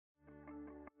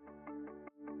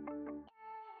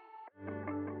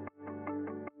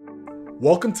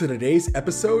Welcome to today's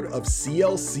episode of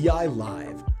CLCI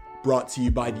Live, brought to you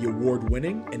by the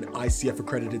award-winning and ICF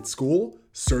accredited school,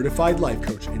 Certified Life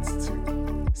Coach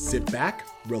Institute. Sit back,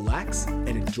 relax, and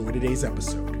enjoy today's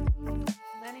episode.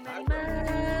 Money, money,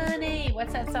 money.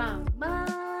 What's that song?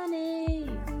 Money.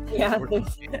 Yeah,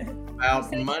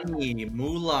 about money,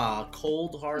 moolah,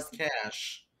 cold hard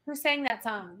cash. Who sang that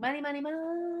song? Money, money, money.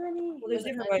 well, there's Was it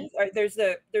different Money? ones.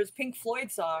 There's Pink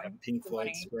Floyd song. Pink The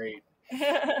Floyd's great.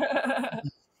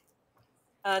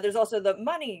 There's also the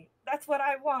money. That's what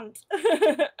I want.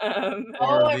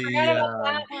 Oh, I the, forgot about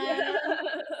that one.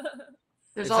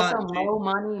 There's It's also not- mo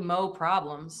money, mo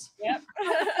problems. Yep.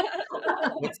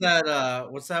 What's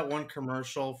that one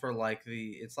commercial for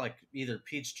it's like either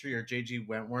Peachtree or JG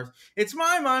Wentworth? It's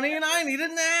my money and I need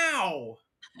it now.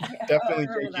 Definitely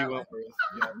I remember JG that one. Wentworth.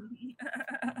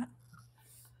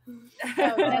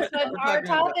 So that's what We're our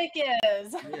talking about- topic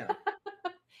is. Yeah.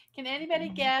 Can anybody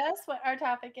guess what our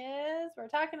topic is? We're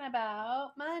talking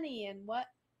about money and what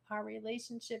our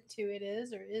relationship to it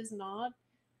is or is not.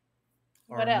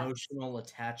 Our What else? emotional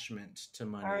attachment to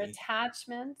money. Our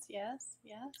attachments, yes.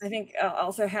 I think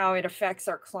also how it affects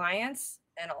our clients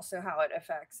and also how it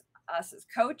affects us as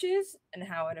coaches and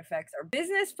how it affects our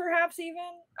business, perhaps even,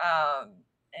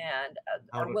 and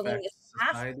How our it willingness affects to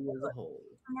ask society as a whole.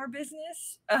 from our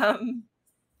business.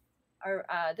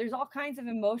 There's all kinds of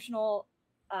emotional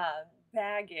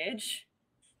baggage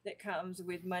that comes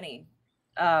with money.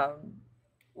 While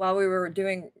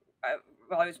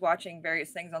I was watching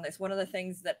various things on this, one of the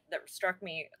things that struck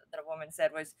me that a woman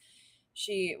said was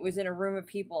she was in a room of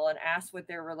people and asked what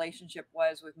their relationship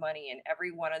was with money, and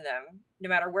every one of them, no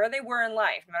matter where they were in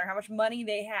life, no matter how much money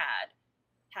they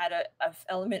had a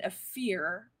element of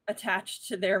fear attached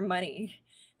to their money.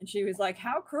 And she was like,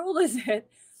 how cruel is it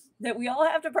that we all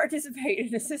have to participate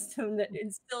in a system that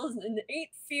instills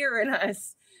innate fear in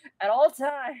us at all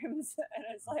times? And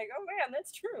it's like, oh man,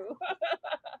 that's true.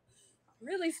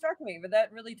 Really struck me, but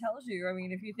that really tells you, I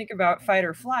mean, if you think about fight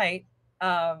or flight,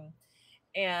 and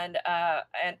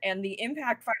the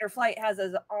impact fight or flight has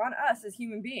on us as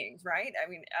human beings, right? I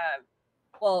mean,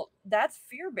 well, that's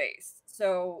fear-based.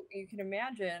 So you can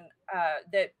imagine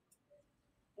that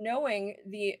knowing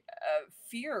the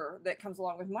fear that comes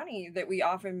along with money, that we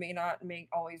often may not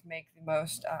always make the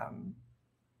most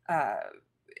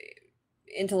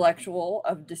intellectual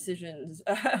of decisions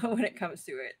when it comes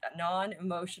to it,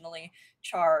 non-emotionally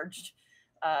charged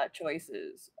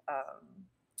choices.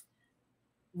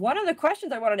 One of the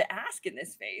questions I wanted to ask in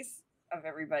this space of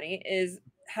everybody is,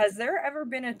 has there ever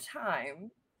been a time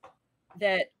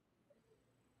that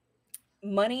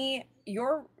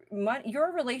your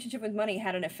relationship with money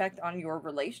had an effect on your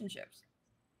relationships?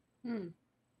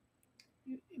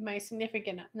 My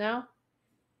significant no?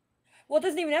 Well, it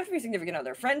doesn't even have to be significant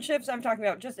other. Friendships, I'm talking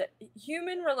about just a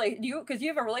human because you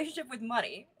have a relationship with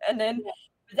money, and then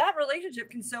that relationship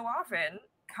can so often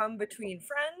come between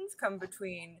friends,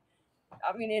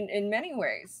 in many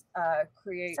ways,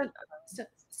 create.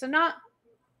 So not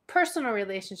personal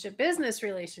relationship, business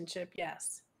relationship,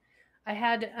 yes. I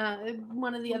had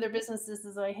one of the other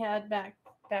businesses I had back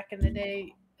in the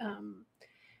day,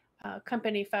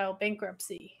 company filed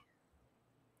bankruptcy.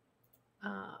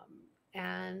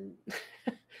 And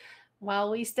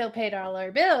while we still paid all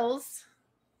our bills,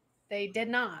 they did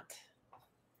not.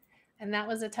 And that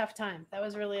was a tough time. That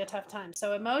was really a tough time.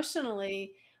 So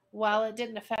emotionally, while it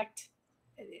didn't affect,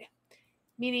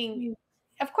 meaning,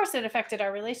 of course it affected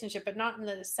our relationship, but not in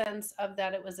the sense of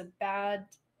that it was a bad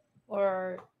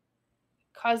or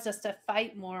caused us to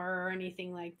fight more or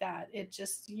anything like that. It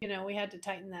just, we had to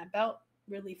tighten that belt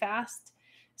really fast,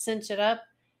 cinch it up.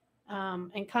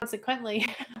 And consequently,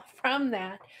 from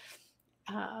that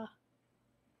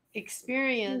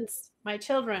experience, my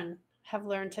children have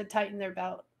learned to tighten their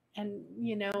belt. And,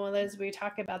 as we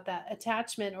talk about that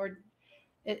attachment, or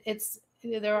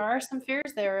there are some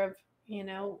fears there of,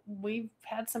 we've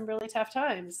had some really tough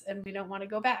times and we don't want to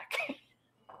go back.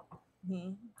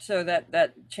 Mm-hmm. So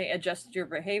that adjusts your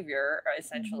behavior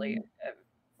essentially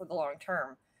for the long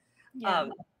term. Yeah.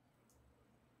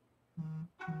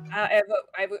 I'm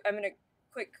going to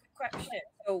quick question.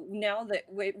 So now that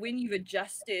when you've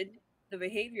adjusted the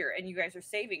behavior and you guys are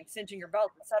saving, cinching your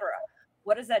belt, etc.,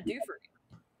 what does that do for you?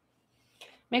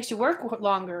 Makes you work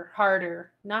longer,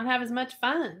 harder, not have as much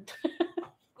fun.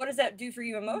 What does that do for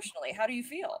you emotionally? How do you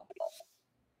feel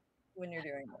when you're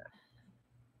doing that?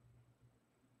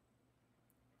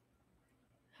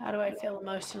 How do I feel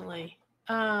emotionally?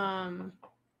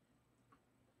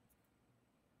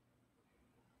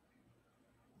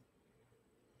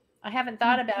 I haven't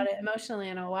thought about it emotionally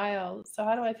in a while. So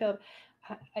how do I feel?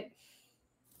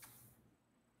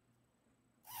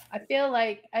 I feel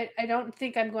like I don't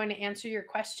think I'm going to answer your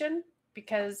question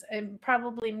because I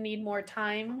probably need more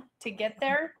time to get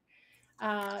there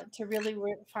to really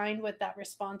find what that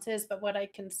response is. But what I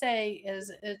can say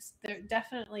is it's there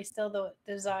definitely still the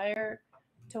desire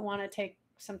to want to take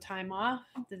some time off.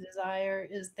 The desire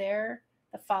is there.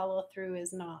 The follow through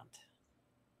is not.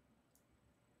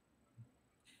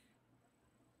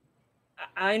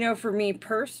 I know for me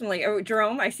personally. Oh,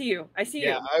 Jerome, I see you. I see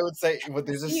Yeah, you. I would say what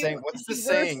there's I a see saying. you. What's I the see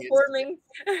we're saying? It's forming.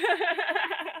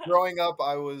 growing up.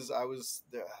 I was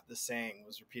the saying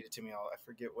was repeated to me. I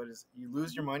forget what is. You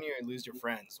lose your money or you lose your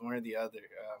friends, one or the other.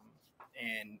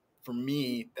 And for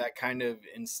me, that kind of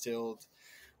instilled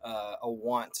a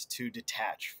want to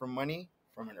detach from money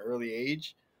from an early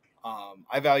age.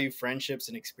 I value friendships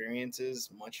and experiences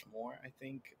much more, I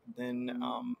think, than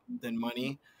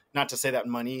money. Not to say that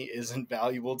money isn't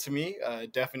valuable to me,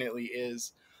 it definitely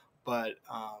is. But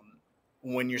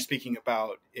when you're speaking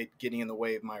about it getting in the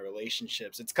way of my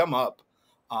relationships, it's come up.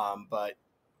 But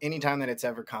anytime that it's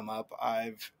ever come up,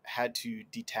 I've had to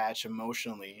detach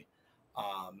emotionally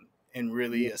and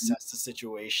really assess the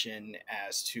situation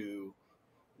as to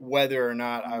whether or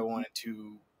not I wanted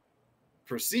to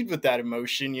proceed with that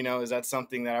emotion. Is that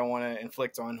something that I want to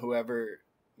inflict on whoever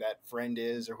that friend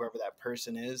is or whoever that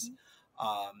person is,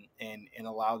 and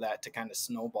allow that to kind of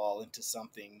snowball into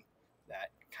something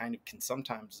that kind of can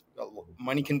sometimes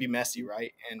money can be messy,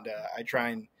 right? And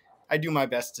I do my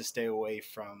best to stay away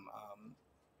from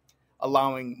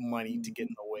allowing money to get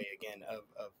in the way again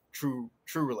of true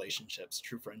relationships,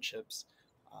 true friendships.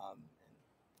 And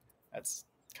that's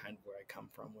kind of where I come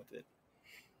from with it.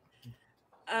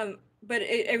 But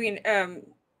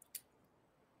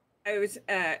I was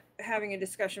having a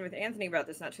discussion with Anthony about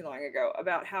this not too long ago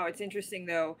about how it's interesting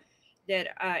though that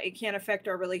it can affect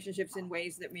our relationships in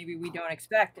ways that maybe we don't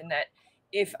expect, and that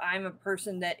if I'm a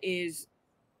person that is,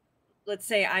 let's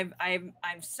say I'm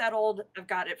settled, I've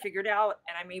got it figured out,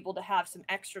 and I'm able to have some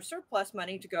extra surplus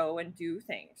money to go and do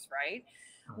things, right?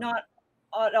 Not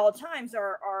at all times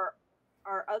are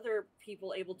other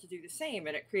people able to do the same,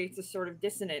 and it creates a sort of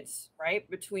dissonance, right,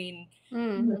 between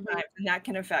Mm-hmm. times, and that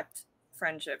can affect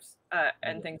friendships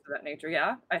and things of that nature.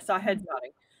 Yeah, I saw heads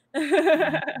nodding.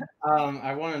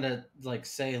 I wanted to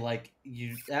say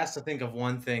you asked to think of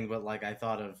one thing, but I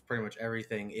thought of pretty much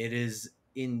everything. It is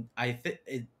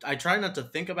I try not to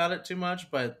think about it too much,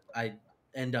 but I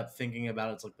end up thinking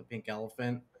about it. It's like the pink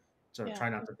elephant. So Yeah. try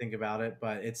not to think about it,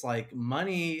 but it's like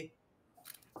money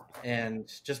and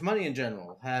just money in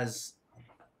general has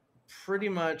pretty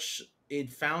much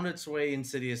it found its way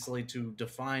insidiously to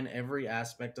define every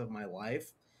aspect of my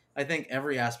life. I think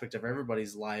every aspect of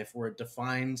everybody's life, where it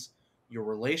defines your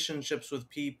relationships with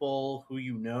people, who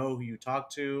you know, who you talk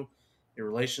to, your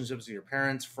relationships with your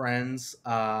parents, friends.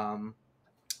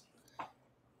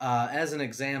 As an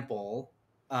example,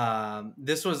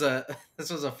 this was a this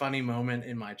was a funny moment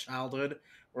in my childhood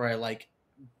where I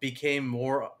became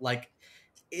more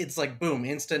it's like boom,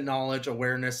 instant knowledge,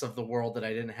 awareness of the world that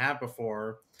I didn't have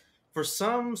before. For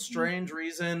some strange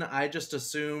reason, I just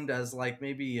assumed as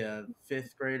maybe a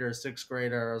fifth grader, sixth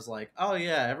grader, I was like, oh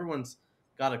yeah, everyone's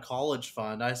got a college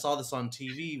fund. I saw this on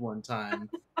TV one time.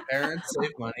 Parents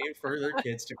save money for their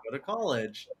kids to go to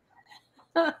college.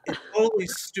 It's totally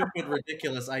stupid,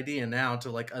 ridiculous idea now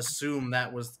to assume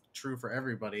that was true for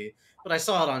everybody. But I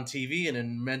saw it on TV and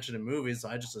then mentioned in movies, so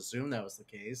I just assumed that was the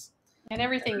case. And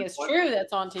everything is true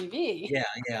that's on TV. Yeah.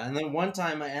 And then one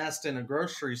time I asked in a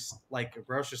grocery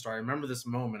store. I remember this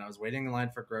moment. I was waiting in line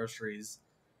for groceries,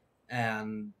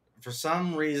 and for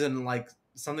some reason,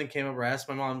 something came up. I asked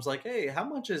my mom, I was like, "Hey, how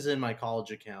much is in my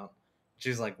college account?"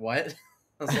 She's like, "What?"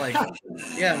 I was like,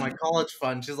 "Yeah, my college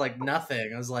fund." She's like,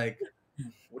 "Nothing." I was like,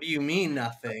 "What do you mean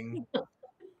nothing?"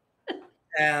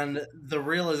 And the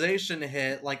realization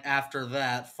hit after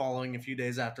that, following a few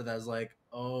days after that, I was like,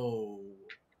 "Oh,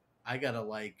 I gotta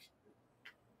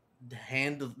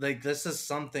handle this is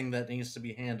something that needs to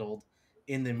be handled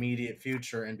in the immediate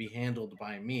future and be handled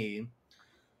by me."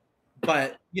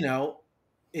 But money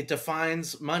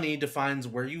defines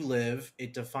where you live,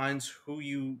 it defines who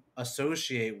you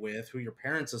associate with, who your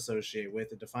parents associate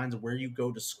with, it defines where you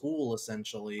go to school,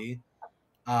 essentially.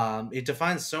 It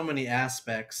defines so many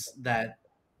aspects that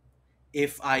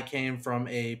if I came from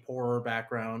a poorer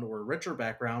background or a richer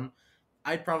background,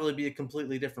 I'd probably be a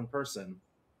completely different person.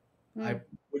 I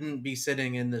wouldn't be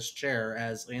sitting in this chair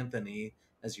as Anthony,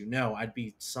 as you know. I'd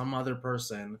be some other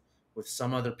person with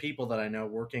some other people that I know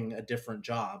working a different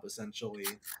job, essentially.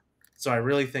 So I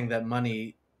really think that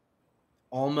money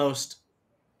almost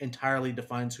entirely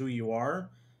defines who you are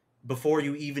before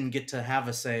you even get to have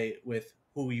a say with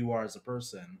who you are as a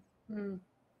person.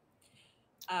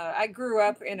 I grew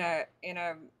up in a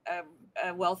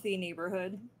wealthy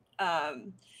neighborhood,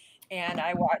 and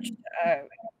I watched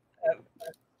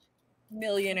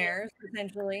millionaires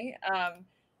essentially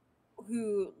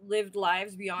who lived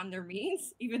lives beyond their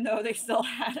means, even though they still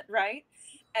had it right,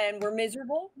 and were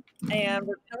miserable, and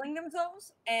were killing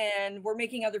themselves, and were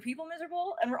making other people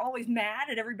miserable, and were always mad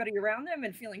at everybody around them,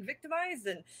 and feeling victimized,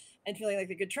 and feeling like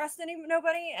they could trust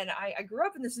nobody. And I grew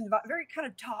up in this very kind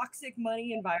of toxic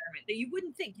money environment that you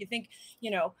wouldn't think. You think,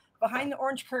 behind the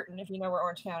orange curtain, if you know where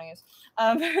Orange County is,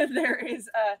 there is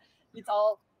it's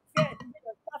all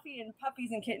fluffy and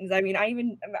puppies and kittens. I mean, I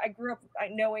grew up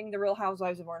knowing the Real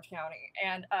Housewives of Orange County,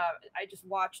 and I just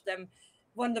watched them.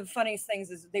 One of the funniest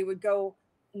things is they would go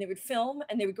and they would film,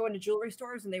 and they would go into jewelry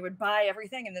stores, and they would buy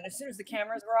everything, and then as soon as the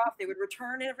cameras were off, they would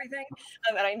return everything.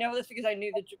 And I know this because I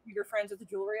knew that we were friends with the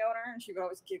jewelry owner, and she would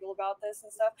always giggle about this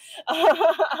and stuff.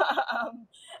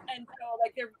 And so,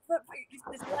 like, they're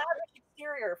this lavish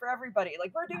exterior for everybody.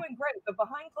 Like, we're doing great, but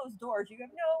behind closed doors, you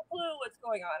have no clue what's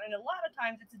going on, and a lot of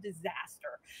times it's a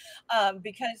disaster,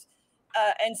 because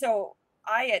and so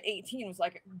I, at 18, was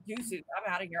like, deuces,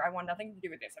 I'm out of here. I want nothing to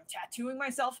do with this. I'm tattooing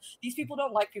myself. These people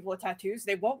don't like people with tattoos.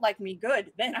 They won't like me.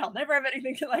 Good. Then I'll never have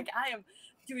anything to like. I am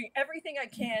doing everything I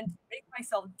can to make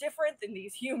myself different than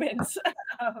these humans.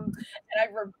 And I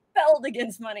rebelled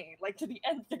against money, like, to the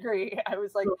nth degree. I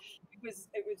was like, it was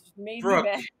just made Brooke,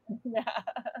 me mad.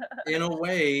 Yeah. in a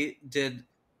way,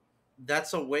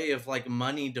 that's a way of, like,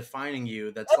 money defining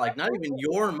you. That's like not even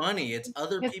your money, it's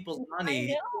other people's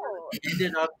money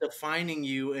ended up defining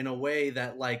you in a way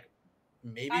that, like,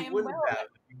 maybe wouldn't have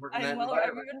if you weren't in that I've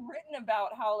environment. even written about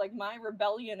how, like, my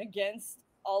rebellion against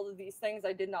all of these things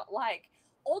I did not like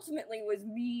ultimately was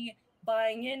me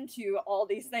buying into all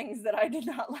these things that I did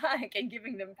not like and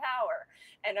giving them power.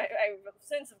 And I've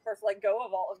since, of course, let go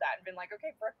of all of that and been like,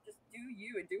 okay, Brooke, just do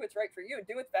you and do what's right for you and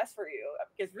do what's best for you.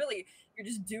 Because really, you're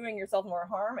just doing yourself more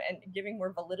harm and giving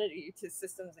more validity to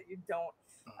systems that you don't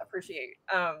appreciate.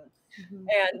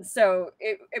 And so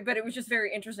but it was just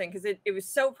very interesting because it was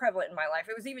so prevalent in my life.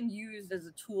 It was even used as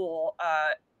a tool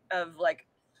of, like,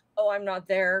 oh, I'm not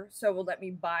there, so let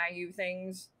me buy you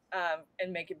things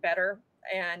and make it better.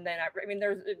 And then I mean,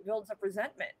 it builds up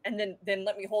resentment, and then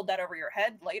let me hold that over your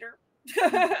head later.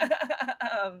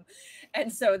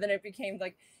 And so then it became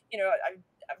like, I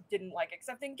didn't like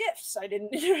accepting gifts. I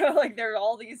didn't, like, there are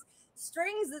all these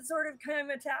strings that sort of kind of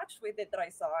attached with it that I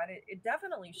saw, and it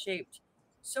definitely shaped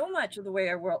so much of the way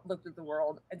I looked at the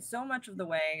world, and so much of the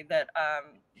way that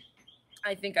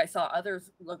I think I saw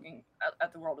others looking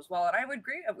at the world as well. And I would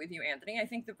agree with you, Anthony. I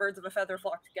think the birds of a feather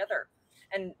flock together,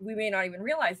 and we may not even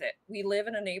realize it. We live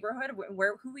in a neighborhood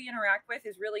where who we interact with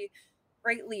is really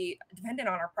greatly dependent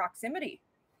on our proximity.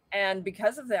 And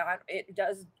because of that, it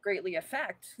does greatly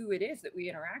affect who it is that we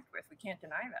interact with. We can't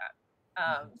deny that.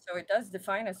 So it does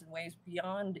define us in ways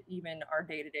beyond even our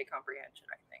day-to-day comprehension,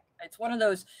 I think. It's one of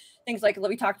those things like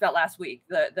we talked about last week,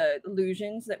 the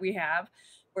illusions that we have,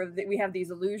 where we have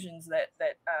these illusions that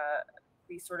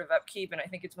we sort of upkeep. And I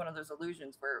think it's one of those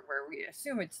illusions where we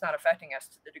assume it's not affecting us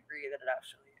to the degree that it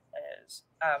actually is.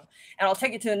 And I'll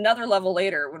take it to another level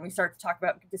later when we start to talk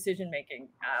about decision-making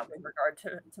with regard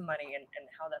to money and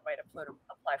how that might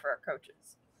apply for our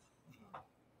coaches.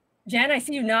 Jen, I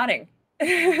see you nodding.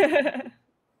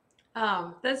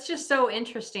 That's just so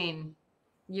interesting.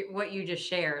 What you just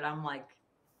shared. I'm like,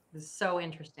 this is so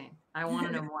interesting. I want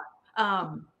to know more.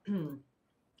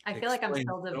 I feel like I'm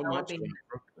still developing.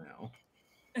 Now.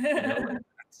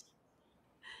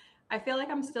 I feel like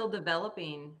I'm still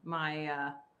developing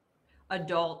my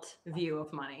adult view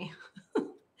of money.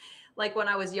 Like when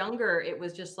I was younger, it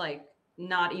was just like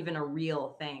not even a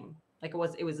real thing. Like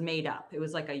it was made up. It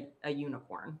was like a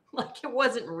unicorn. Like it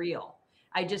wasn't real.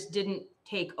 I just didn't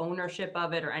take ownership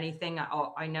of it or anything.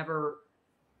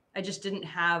 I just didn't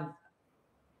have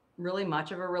really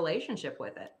much of a relationship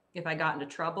with it. If I got into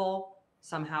trouble,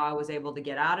 somehow I was able to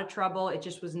get out of trouble. It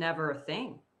just was never a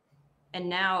thing. And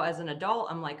now as an adult,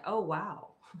 I'm like, oh, wow.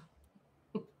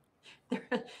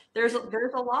 There's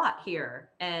a lot here.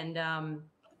 And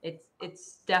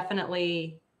it's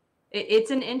definitely,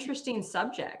 it's an interesting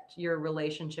subject, your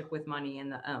relationship with money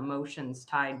and the emotions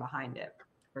tied behind it,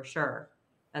 for sure.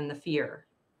 And the fear,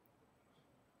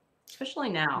 especially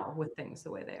now with things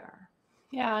the way they are.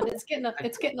 Yeah, and it's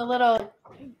getting a little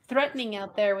threatening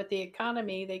out there with the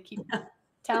economy. They keep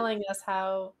telling us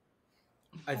how.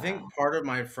 I think part of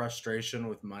my frustration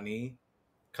with money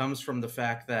comes from the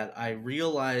fact that I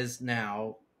realize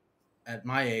now, at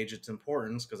my age, its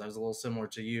importance, because I was a little similar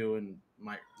to you in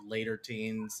my later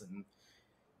teens and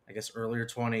I guess earlier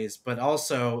 20s, but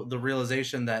also the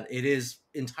realization that it is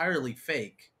entirely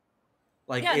fake.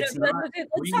 Like Yeah, no, it's not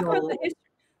let's talk about the real. history.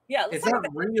 Yeah, let's It's talk not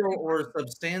about the real history. or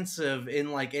substantive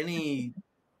in like any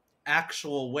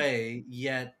actual way,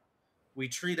 yet we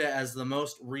treat it as the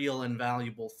most real and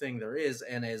valuable thing there is,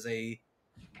 and as a,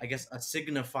 I guess, a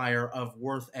signifier of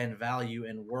worth and value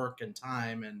and work and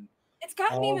time and It's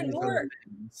gotten all even these more other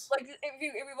things. like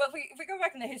if we go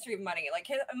back in the history of money, like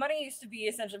money used to be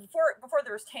essentially before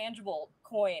there was tangible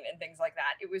coin and things like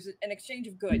that. It was an exchange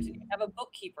of goods. And you'd have a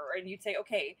bookkeeper, and you'd say,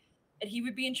 okay, and he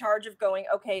would be in charge of going,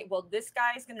 okay, well, this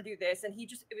guy's going to do this, and it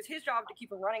was his job to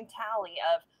keep a running tally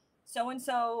of so and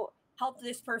so helped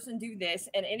this person do this,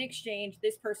 and in exchange,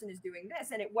 this person is doing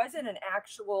this, and it wasn't an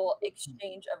actual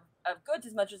exchange of goods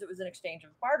as much as it was an exchange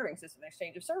of bartering system, an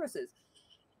exchange of services.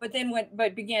 But then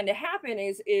what began to happen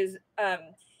is if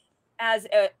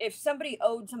somebody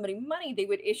owed somebody money, they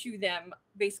would issue them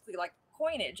basically like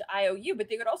coinage, IOU, but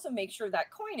they would also make sure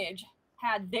that coinage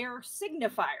had their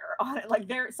signifier on it, like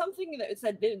there's something that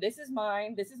said, this is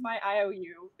mine, this is my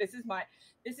IOU, this is my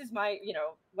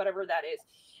whatever that is,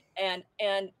 and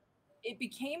it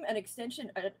became an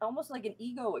extension, almost like an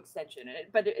ego extension,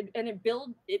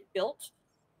 it built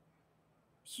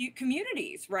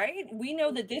communities, right? We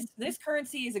know that this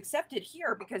currency is accepted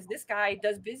here because this guy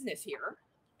does business here,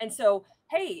 and so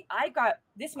hey, I got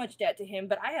this much debt to him,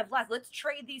 but I have less. Let's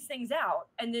trade these things out,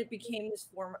 and it became this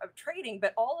form of trading.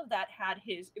 But all of that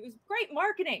it was great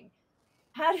marketing,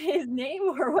 had his name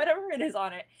or whatever it is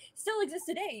on it. Still exists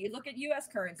today. You look at U.S.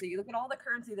 currency, you look at all the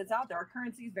currency that's out there. Our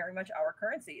currency is very much our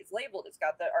currency. It's labeled. It's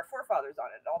got our forefathers on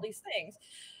it, and all these things.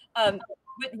 But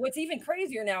what's even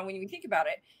crazier now, when you think about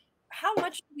it, how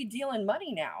much do we deal in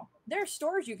money now? There are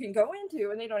stores you can go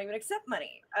into and they don't even accept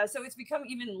money. So it's become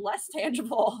even less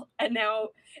tangible. And now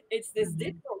it's this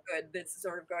digital good that's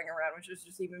sort of going around, which is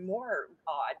just even more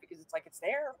odd because it's like it's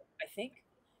there, I think.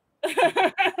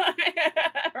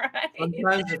 Right?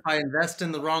 Sometimes if I invest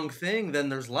in the wrong thing, then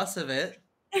there's less of it.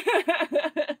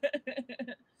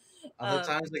 Other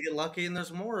times I get lucky and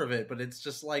there's more of it, but it's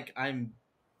just like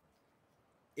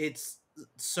it's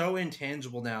so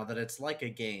intangible now that it's like a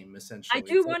game, essentially. I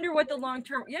do wonder what the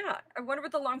long-term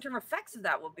effects of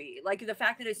that will be. Like the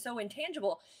fact that it's so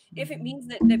intangible, if it means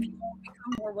that people will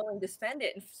become more willing to spend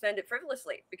it and spend it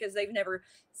frivolously because they've never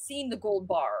seen the gold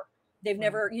bar. They've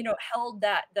never, held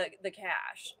the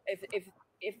cash.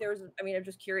 If there's, I'm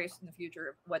just curious in the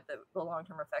future what the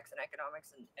long-term effects in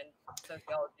economics and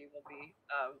sociology will be.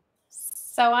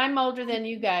 So I'm older than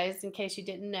you guys, in case you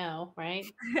didn't know, right?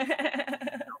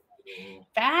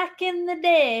 Back in the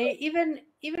day, even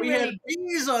we really had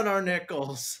bees on our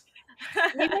nickels.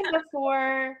 Even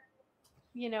before,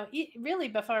 really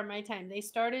before my time, they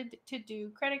started to do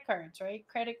credit cards, right?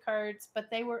 Credit cards, but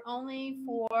they were only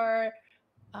for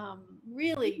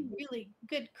really, really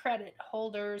good credit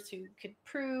holders who could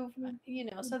prove,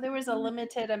 so there was a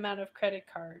limited amount of credit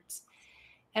cards.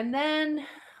 And then,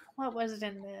 what was it,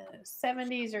 in the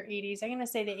 70s or 80s? I'm going to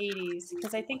say the 80s,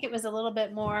 because I think it was a little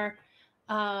bit more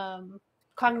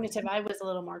cognitive. I was a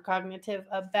little more cognitive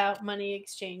about money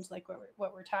exchange, like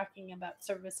what we're talking about,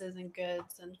 services and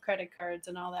goods and credit cards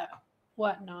and all that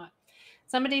whatnot.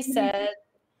 Somebody said,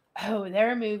 oh,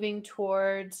 they're moving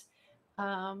towards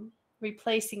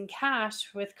replacing cash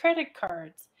with credit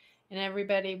cards. And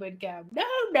everybody would go,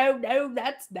 no,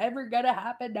 that's never going to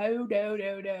happen.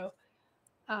 No.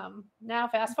 Now,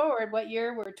 fast forward, what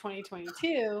year? We're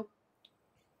 2022.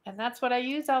 And that's what I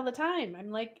use all the time. I'm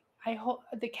like, I hold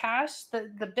the cash,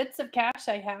 the bits of cash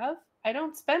I have, I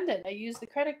don't spend it. I use the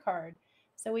credit card.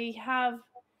 So we have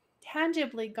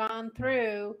tangibly gone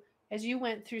through, as you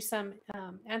went through some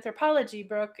anthropology,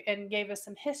 Brooke, and gave us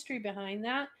some history behind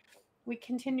that. We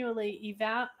continually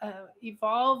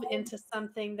evolve into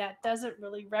something that doesn't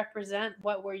really represent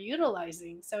what we're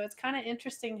utilizing. So it's kind of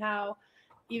interesting how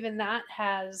even that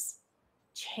has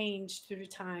changed through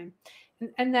time.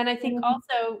 And then I think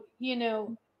also,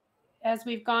 as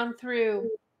we've gone through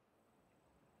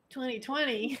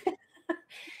 2020,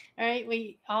 right,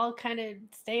 we all kind of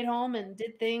stayed home and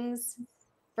did things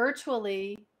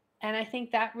virtually. And I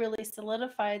think that really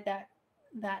solidified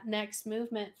that next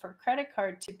movement for credit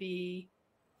card to be.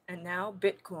 And now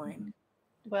Bitcoin.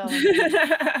 Well, and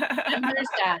there's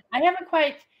that. I haven't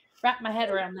quite wrapped my head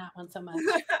around that one so much.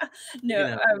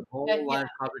 No, whole live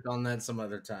topic on that some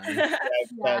other time.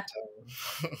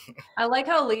 I like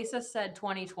how Lisa said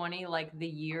 2020, like the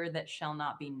year that shall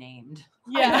not be named.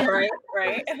 Yeah,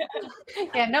 right.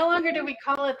 Yeah, no longer do we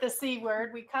call it the C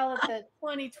word. We call it the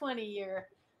 2020 year.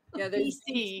 Yeah, there's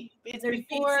BC. It's there's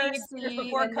before BC, there's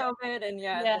before COVID, and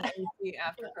yeah. BC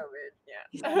after COVID.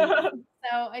 Yeah.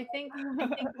 So I think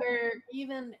we're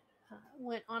even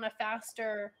went on a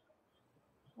faster,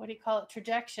 what do you call it,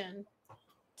 trajectory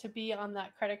to be on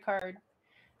that credit card,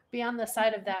 be on the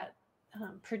side of that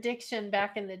prediction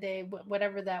back in the day,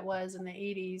 whatever that was in the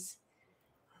 80s,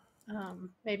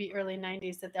 maybe early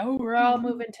 90s, that we're all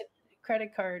moving to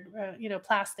credit card,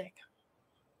 plastic.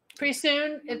 Pretty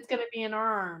soon it's going to be an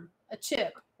arm, a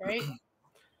chip, right?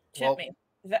 Chip Well, me.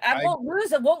 I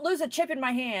won't lose a chip in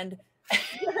my hand.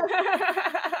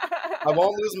 I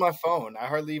won't lose my phone. I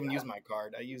hardly even use my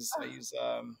card. I use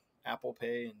Apple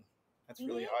Pay, and that's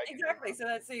really how I can exactly. So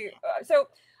let's see. So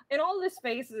in all this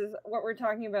spaces, what we're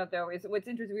talking about though is what's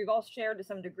interesting. We've all shared to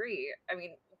some degree. I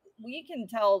mean, we can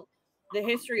tell the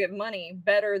history of money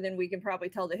better than we can probably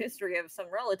tell the history of some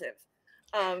relatives,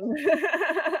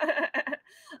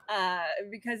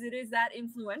 because it is that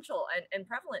influential and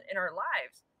prevalent in our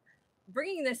lives.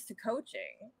 Bringing this to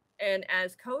coaching, and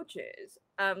as coaches,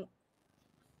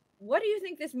 what do you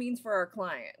think this means for our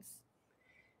clients?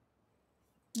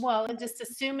 Well, just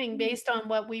assuming based on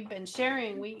what we've been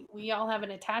sharing, we all have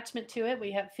an attachment to it.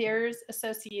 We have fears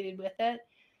associated with it.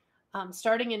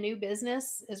 Starting a new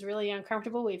business is really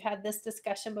uncomfortable. We've had this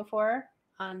discussion before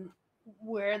on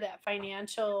where that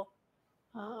financial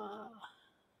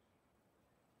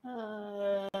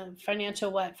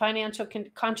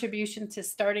contribution to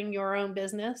starting your own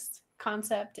business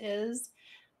concept is.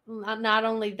 Not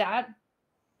only that,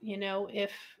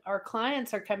 if our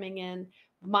clients are coming in,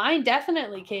 mine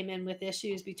definitely came in with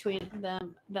issues between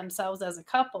themselves as a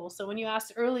couple. So when you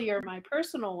asked earlier, my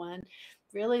personal one,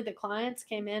 really the clients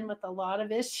came in with a lot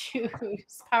of issues,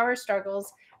 power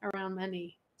struggles around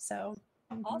money. So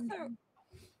also,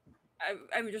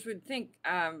 I just would think,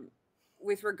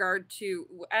 with regard to,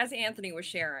 as Anthony was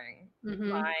sharing,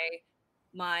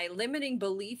 my limiting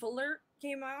belief alert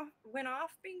went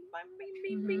off, bing,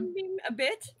 bing, bing, bing, a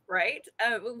bit, right?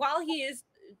 While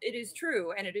it is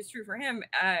true, and it is true for him,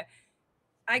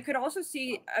 I could also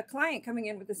see a client coming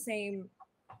in with the same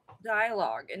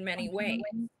dialogue in many ways.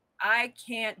 I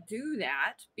can't do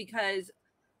that because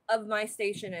of my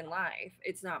station in life.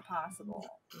 It's not possible.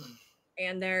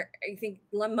 And I think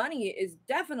money is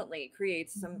definitely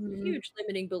creates some huge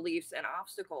limiting beliefs and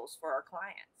obstacles for our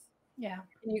clients. Yeah.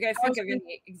 Can you guys think of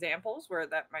any examples where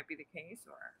that might be the case,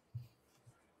 or?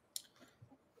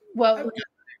 Well,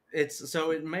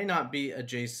 it may not be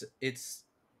adjacent. It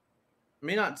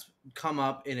may not come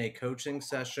up in a coaching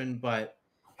session, but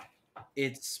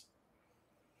it's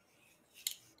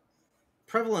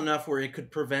prevalent enough where it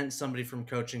could prevent somebody from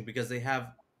coaching because they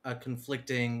have a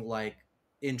conflicting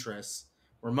interests,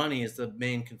 where money is the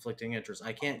main conflicting interest.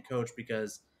 I can't coach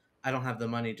because I don't have the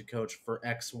money to coach for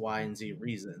X, Y, and Z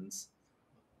reasons.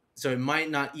 So it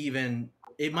might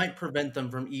prevent them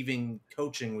from even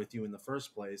coaching with you in the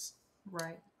first place.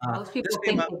 Right. Most people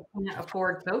think they can't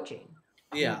afford coaching.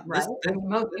 Yeah. Right.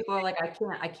 Most people are like,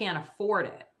 I can't afford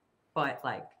it. But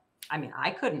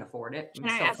I couldn't afford it.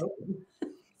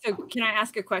 So can I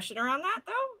ask a question around that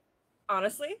though?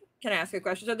 Honestly, can I ask a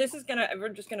question? So this is we're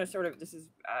just gonna sort of, this is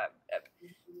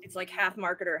it's like half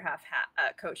marketer, half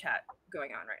coach hat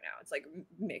going on right now. It's like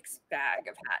mixed bag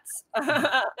of hats.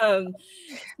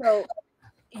 So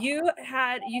you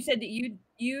said that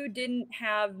you didn't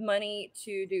have money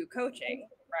to do coaching,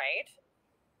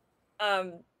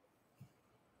 right?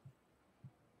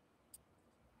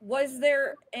 Was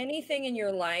there anything in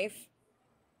your life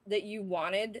that you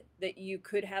wanted that you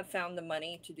could have found the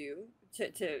money to do,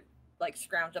 to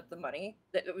scrounge up the money,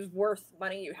 that it was worth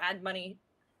money, you had money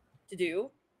to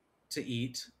do? To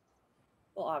eat.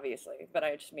 Well, obviously, but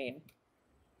I just mean.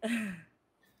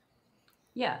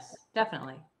 Yes,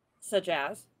 definitely. Such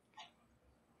as?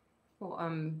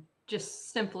 Well,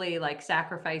 just simply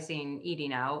sacrificing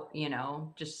eating out,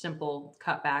 just simple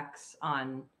cutbacks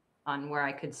on where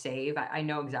I could save. I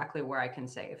know exactly where I can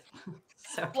save.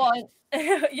 So well,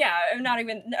 yeah, not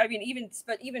even,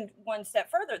 even one step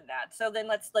further than that. So then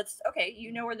let's okay,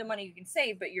 you know where the money you can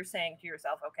save, but you're saying to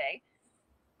yourself, okay,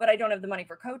 but I don't have the money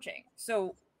for coaching.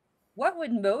 So what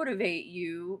would motivate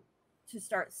you to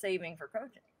start saving for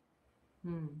coaching?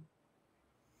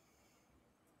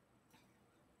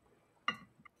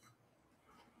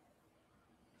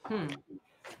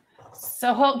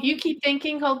 So you keep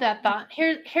thinking, hold that thought.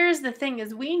 Here's the thing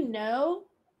is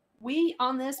we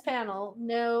on this panel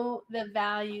know the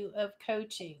value of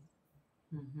coaching.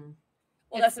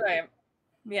 Well, that's why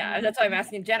that's why I'm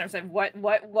asking Jen. I'm saying, what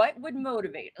would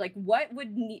motivate? What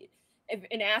would need? If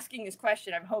in asking this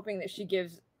question, I'm hoping that she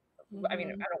gives. I mean,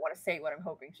 I don't want to say what I'm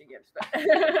hoping she gives,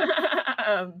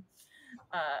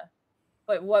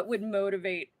 but what would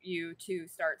motivate you to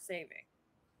start saving?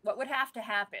 What would have to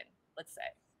happen? Let's say.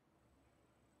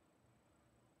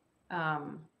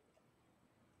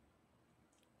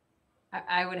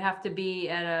 I would have to be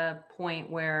at a point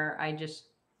where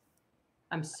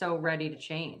I'm so ready to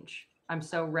change. I'm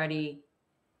so ready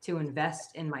to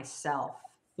invest in myself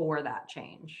for that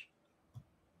change.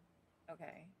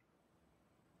 Okay.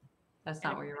 That's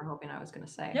not what you were hoping I was going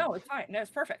to say. No, it's fine. No,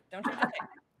 it's perfect. Don't change a thing.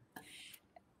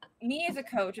 Me as a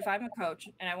coach, if I'm a coach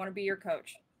and I want to be your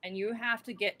coach, and you have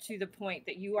to get to the point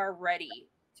that you are ready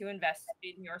to invest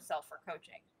in yourself for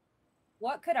coaching,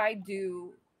 what could I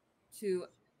do to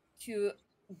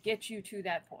get you to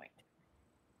that point?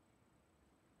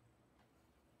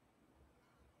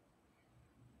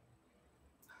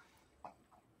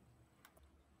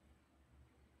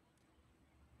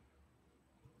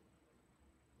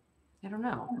 I don't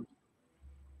know.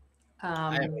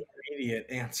 I have an immediate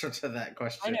answer to that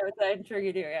question. I know, I'm sure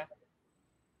you do, yeah.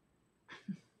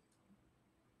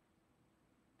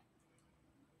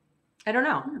 I don't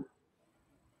know.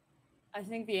 I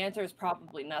think the answer is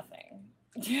probably nothing,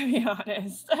 to be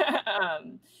honest,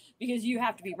 because you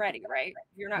have to be ready, right?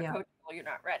 If you're not coachable, you're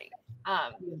not ready.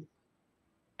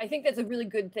 I think that's a really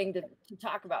good thing to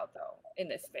talk about, though, in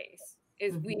this space,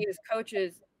 is we as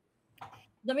coaches.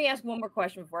 Let me ask one more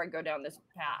question before I go down this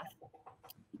path.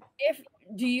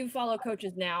 Do you follow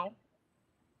coaches now?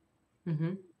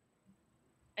 Mm-hmm.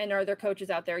 And are there coaches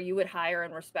out there you would hire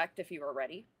and respect if you were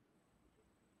ready?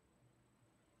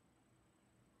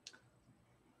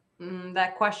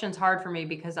 That question's hard for me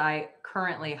because I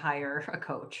currently hire a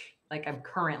coach. Like I'm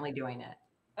currently doing it.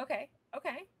 Okay.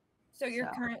 So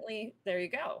you're currently, there you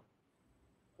go.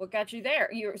 What got you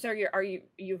there?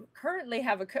 You currently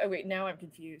have a coach? Wait, now I'm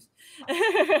confused.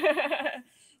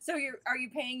 So are you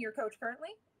paying your coach currently?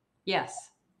 Yes.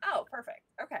 Oh, perfect.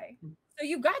 Okay. So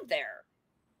you got there.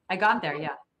 I got there.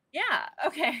 Yeah. Yeah.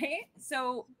 Okay.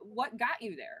 So what got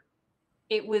you there?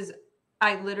 It was,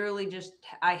 I literally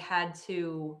I had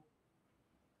to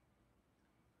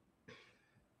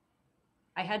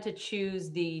choose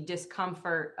the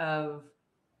discomfort of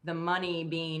the money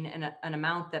being an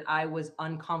amount that I was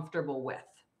uncomfortable with.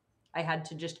 I had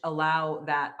to just allow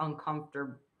that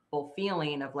uncomfortable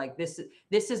feeling of like, this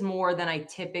is more than I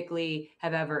typically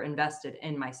have ever invested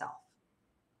in myself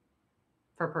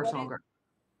for personal growth.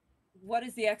 What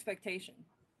is the expectation?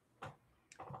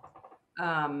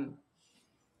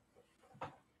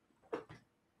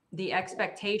 The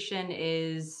expectation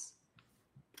is,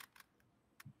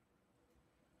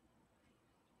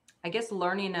 I guess,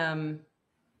 learning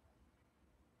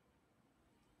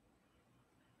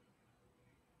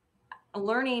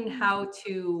how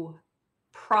to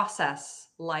process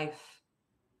life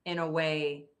in a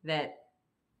way that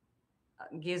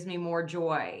gives me more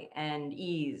joy and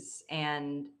ease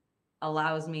and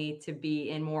allows me to be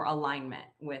in more alignment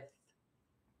with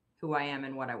who I am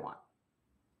and what I want.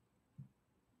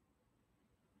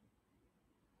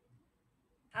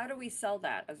 How do we sell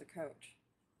that as a coach?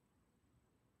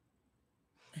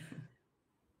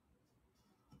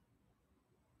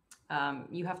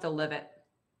 You have to live it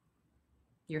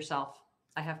yourself.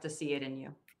 I have to see it in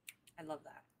you. I love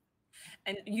that.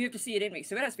 And you have to see it in me.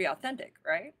 So it has to be authentic,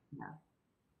 right? Yeah.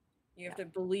 You have to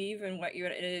believe in what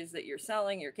it is that you're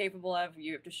selling, you're capable of.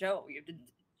 You have to show, you have to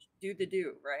do the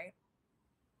do, right?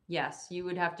 Yes. You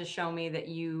would have to show me that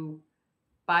you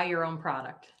buy your own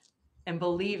product and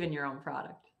believe in your own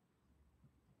product.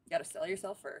 You got to sell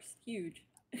yourself first. Huge.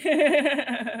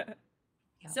 Yeah.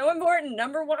 So important.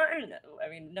 Number one. I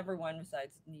mean, number one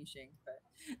besides niching, but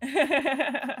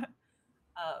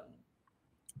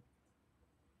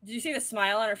did you see the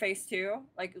smile on her face too?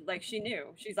 Like she knew.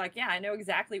 She's like, yeah, I know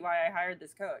exactly why I hired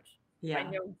this coach. Yeah. I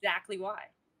know exactly why.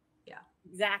 Yeah.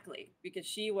 Exactly. Because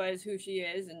she was who she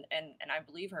is and I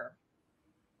believe her.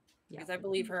 Yeah. Because I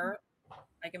believe her,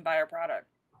 I can buy her product.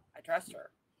 I trust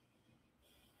her.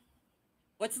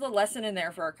 What's the lesson in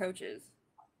there for our coaches?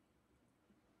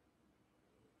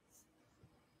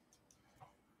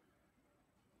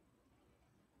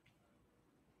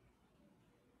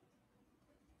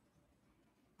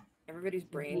 Everybody's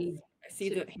brains. I see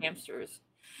the hamsters.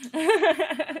 Is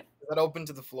that open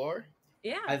to the floor?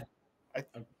 Yeah. I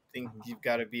think you've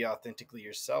got to be authentically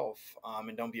yourself,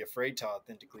 and don't be afraid to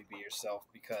authentically be yourself,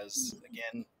 because again,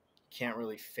 you can't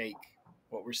really fake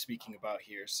what we're speaking about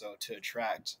here. So to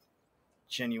attract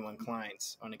genuine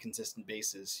clients on a consistent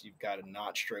basis, you've got to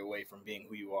not stray away from being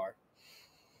who you are.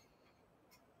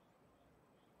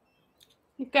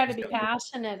 You've got to be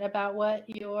passionate about what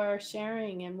you're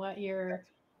sharing and what you're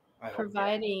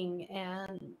providing,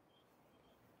 and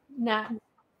not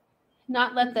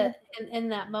let the in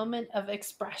that moment of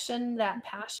expression, that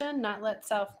passion, not let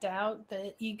self-doubt,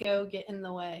 the ego get in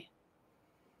the way.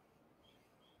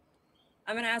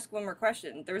 I'm going to ask one more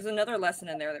question. There was another lesson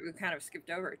in there that we kind of skipped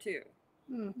over too.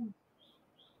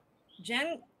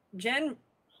 Jen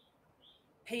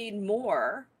paid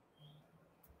more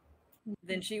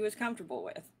than she was comfortable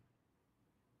with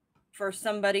for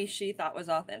somebody she thought was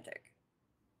authentic,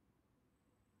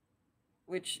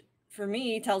 which for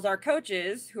me tells our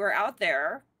coaches who are out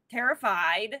there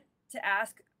terrified to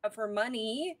ask for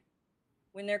money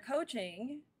when they're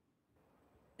coaching,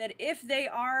 that if they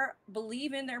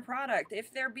believe in their product,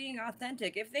 if they're being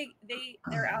authentic, if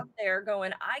they're out there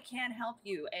going, I can help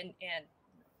you, and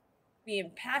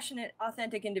being passionate,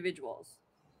 authentic individuals,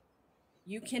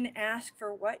 you can ask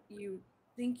for what you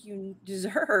think you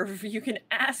deserve. You can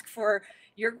ask for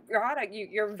your product,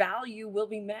 your value will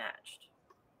be matched.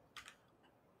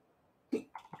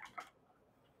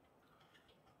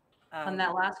 On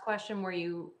that last question,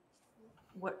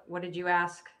 what did you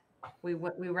ask? We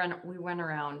went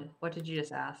around. What did you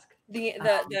just ask?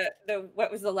 The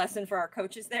what was the lesson for our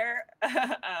coaches there?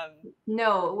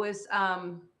 No, it was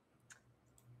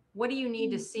what do you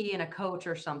need to see in a coach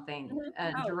or something?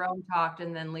 Jerome talked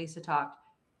and then Lisa talked.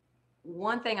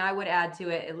 One thing I would add to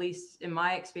it, at least in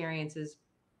my experience, is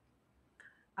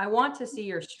I want to see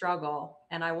your struggle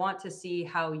and I want to see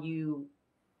how you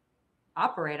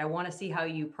operate. I want to see how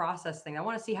you process things. I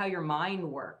want to see how your mind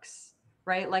works,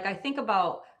 right? Like I think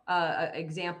about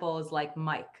examples like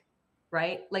Mike,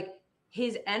 right? Like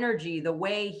his energy, the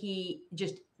way he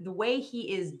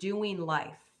is doing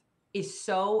life is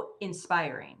so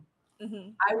inspiring. Mm-hmm.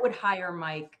 I would hire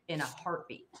Mike in a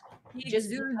heartbeat. He just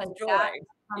because that is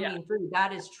coming through,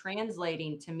 that is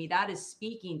translating to me, that is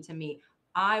speaking to me.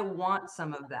 I want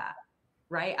some of that,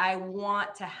 right? I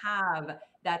want to have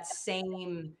that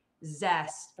same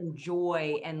zest and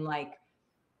joy and like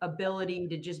ability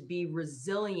to just be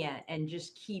resilient and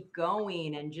just keep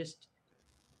going and just,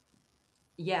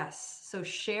 yes. So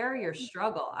share your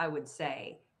struggle, I would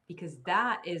say, because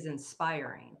that is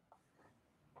inspiring.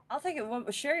 I'll take it. Well,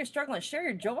 share your struggle and share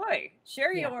your joy.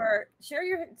 Share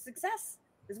your success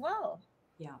as well.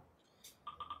 Yeah.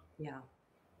 Yeah.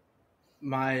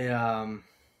 My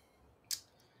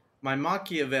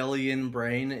Machiavellian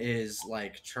brain is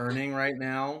like churning right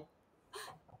now.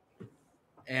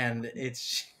 And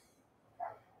it's,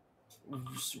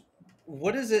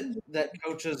 what is it that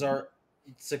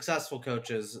successful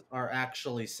coaches are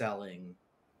actually selling?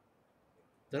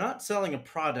 They're not selling a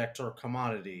product or a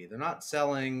commodity. They're not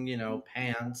selling,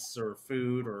 pants or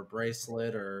food or a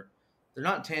bracelet, or they're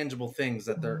not tangible things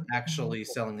that they're actually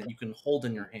selling that you can hold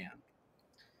in your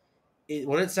hand.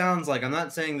 What it sounds like, I'm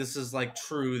not saying this is like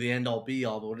true, the end all be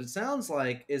all, but what it sounds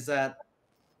like is that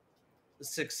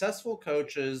successful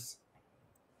coaches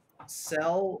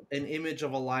sell an image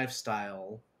of a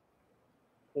lifestyle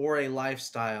or a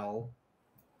lifestyle,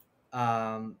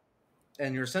 and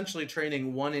you're essentially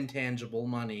trading one intangible,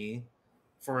 money,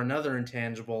 for another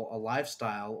intangible, a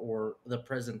lifestyle or the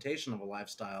presentation of a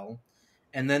lifestyle,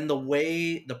 and then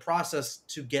the process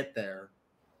to get there.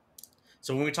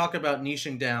 So when we talk about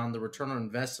niching down the return on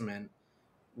investment,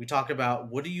 we talk about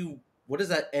what does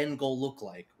that end goal look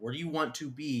like? Where do you want to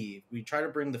be? We try to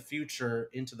bring the future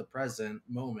into the present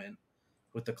moment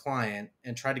with the client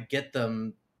and try to get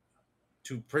them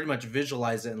to pretty much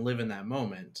visualize it and live in that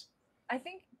moment. I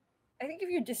think if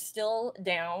you distill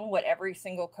down what every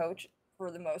single coach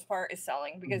for the most part is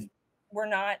selling, because we're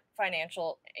not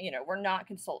financial, we're not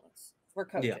consultants, we're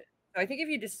coaches. Yeah. So I think if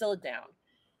you distill it down,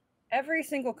 every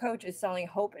single coach is selling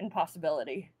hope and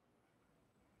possibility.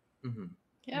 Mm-hmm.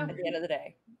 Yeah. At the end of the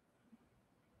day,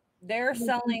 they're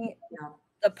selling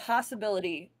the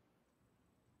possibility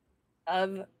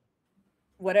of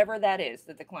whatever that is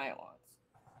that the client wants.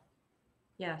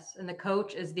 Yes. And the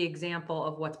coach is the example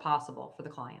of what's possible for the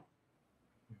client.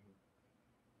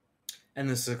 And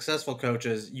the successful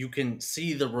coaches, you can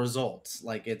see the results.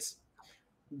 Like it's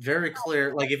very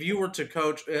clear. Like if you were to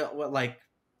coach, like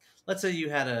let's say you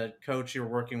had a coach you were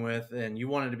working with and you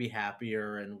wanted to be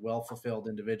happier and well-fulfilled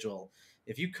individual.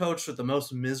 If you coached with the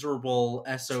most miserable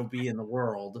SOB in the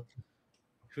world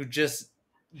who just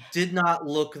did not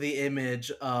look the image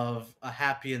of a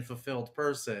happy and fulfilled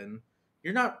person,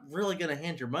 you're not really going to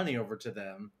hand your money over to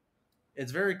them.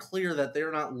 It's very clear that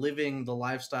they're not living the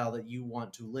lifestyle that you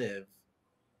want to live.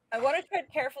 I want to tread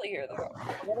carefully here, though,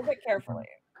 a little bit carefully,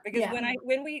 because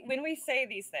when we say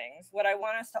these things, what I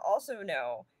want us to also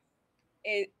know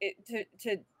is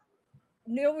to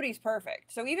nobody's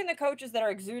perfect. So even the coaches that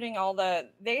are exuding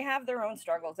they have their own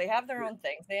struggles, they have their own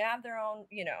things, they have their own,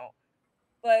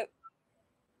 but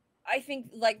I think,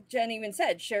 like Jen even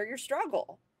said, share your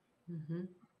struggle,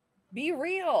 be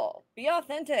real, be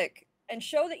authentic, and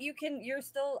show that you're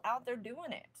still out there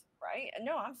doing it. Right? And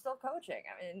no, I'm still coaching.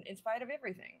 I mean, in spite of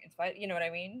everything, you know what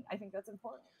I mean? I think that's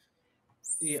important.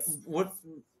 Yeah. What?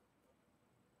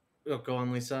 Oh, go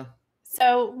on, Lisa.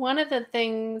 So one of the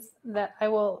things that I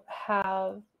will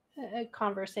have a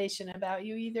conversation about,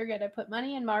 you either got to put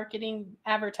money in marketing,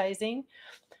 advertising,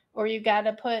 or you got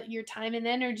to put your time and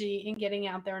energy in getting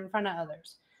out there in front of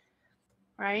others.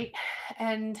 Right?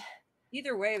 And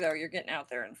Either way, though, you're getting out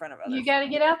there in front of others. you got to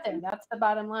get out there. That's the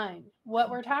bottom line. What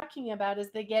we're talking about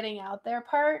is the getting out there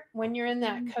part. When you're in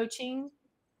that coaching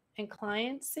and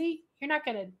client seat, you're not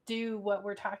going to do what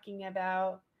we're talking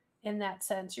about in that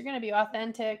sense. You're going to be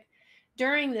authentic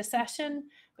during the session,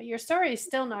 but your story is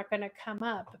still not going to come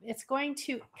up. It's going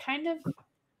to kind of,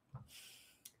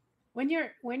 when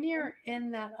you're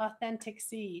in that authentic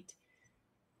seat,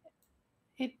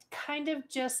 it kind of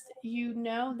just, you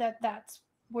know, that's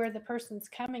where the person's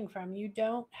coming from. You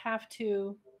don't have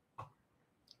to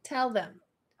tell them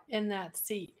in that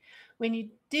seat. When you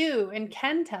do and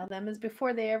can tell them is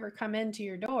before they ever come into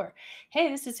your door. Hey,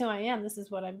 this is who I am. This is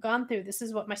what I've gone through. This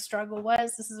is what my struggle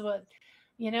was. This is what,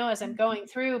 you know, as I'm going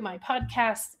through my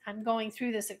podcast, I'm going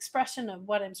through this expression of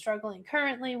what I'm struggling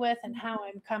currently with and how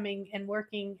I'm coming and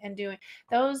working and doing.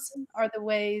 Those are the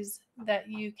ways that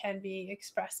you can be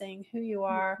expressing who you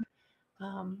are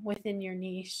within your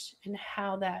niche and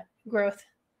how that growth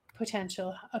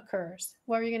potential occurs.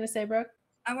 What were you going to say, Brooke?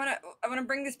 I want to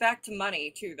bring this back to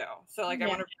money too, though. So like, I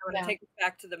want to take this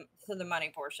back to the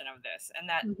money portion of this, and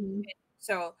that.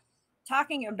 So,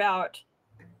 talking about,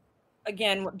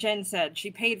 again, what Jen said,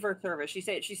 she paid for a service. She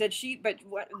said, but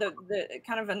what the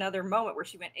kind of another moment where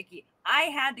she went icky. I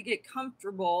had to get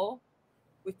comfortable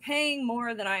with paying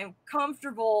more than I am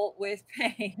comfortable with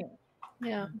paying.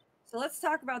 Yeah. So let's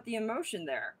talk about the emotion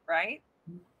there, right?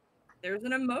 There's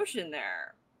an emotion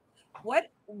there. What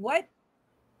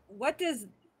does,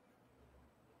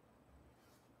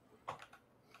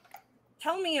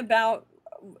 tell me about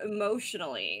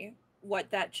emotionally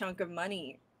what that chunk of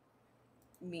money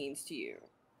means to you,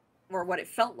 or what it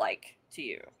felt like to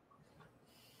you.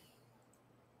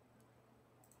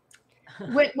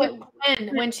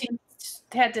 When she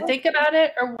had to think about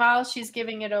it, or while she's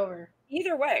giving it over?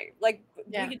 Either way, like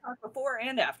we can talk before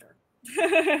and after.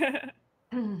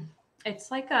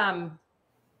 It's like I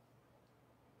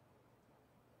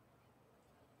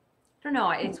don't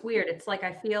know, it's weird. It's like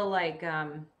I feel like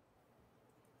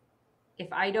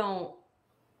if I don't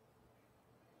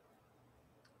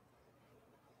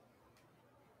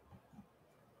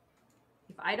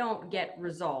get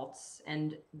results,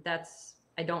 and that's,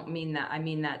 I don't mean that, I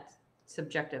mean that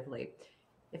subjectively.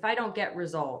 If I don't get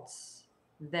results,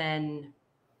 then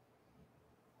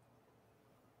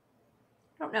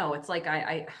I don't know. It's like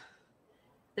I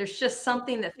there's just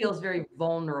something that feels very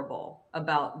vulnerable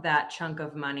about that chunk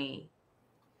of money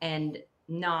and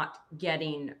not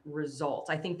getting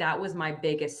results. I think that was my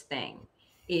biggest thing.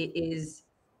 It is,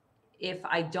 if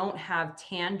I don't have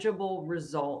tangible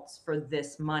results for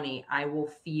this money, I will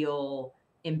feel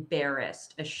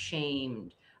embarrassed,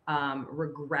 ashamed,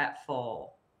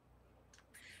 regretful.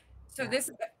 So this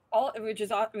all, which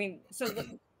is, I mean, so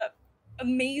the,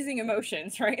 amazing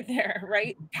emotions right there,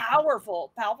 right?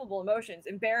 Powerful, palpable emotions,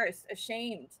 embarrassed,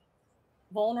 ashamed,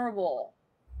 vulnerable,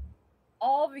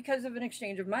 all because of an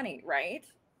exchange of money, right?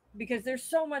 Because there's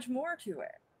so much more to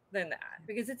it than that,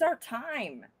 because it's our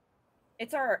time.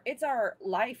 It's our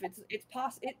life.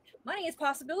 Money is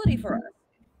possibility for us.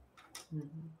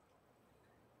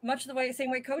 Much the same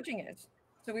way coaching is.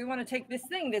 So we want to take this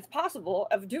thing that's possible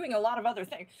of doing a lot of other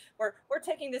things. We're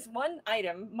taking this one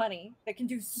item, money, that can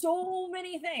do so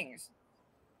many things,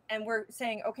 and we're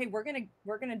saying, okay, we're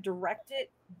gonna direct it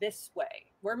this way.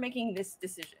 We're making this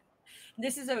decision.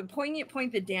 This is a poignant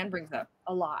point that Dan brings up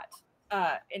a lot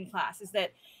in class, is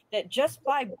that just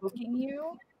by booking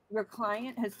you, your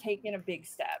client has taken a big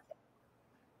step.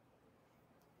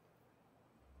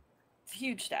 It's a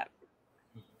huge step.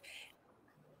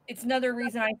 It's another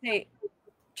reason I say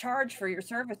charge for your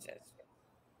services,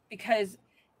 because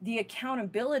the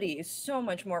accountability is so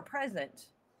much more present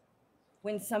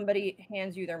when somebody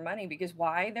hands you their money. Because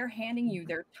why? They're handing you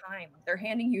their time. They're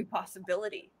handing you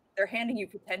possibility. They're handing you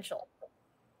potential.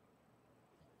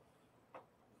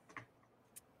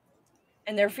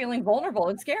 And they're feeling vulnerable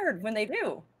and scared when they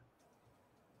do.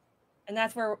 And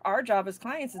that's where our job as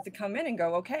clients is to come in and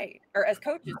go, okay, or as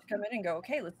coaches to come in and go,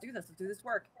 okay, let's do this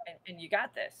work. And you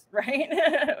got this, right?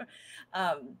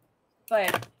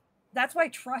 But that's why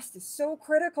trust is so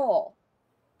critical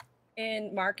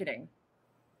in marketing,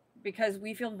 because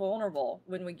we feel vulnerable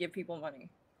when we give people money.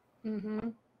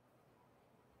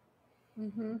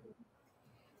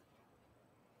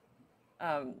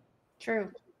 True.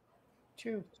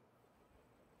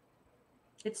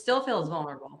 It still feels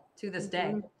vulnerable to this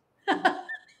day.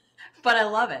 but I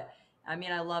love it. I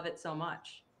mean, I love it so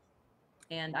much.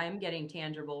 And I'm getting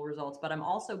tangible results, but I'm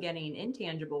also getting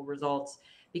intangible results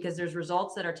because there's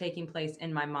results that are taking place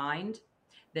in my mind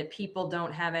that people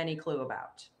don't have any clue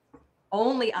about.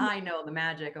 Only I know the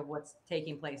magic of what's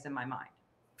taking place in my mind.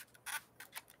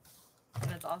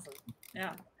 That's awesome.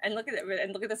 Yeah. And look at it.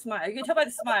 And look at the smile. You can tell by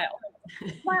the smile.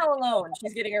 Smile alone,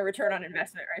 she's getting a return on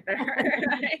investment right there.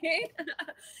 Right?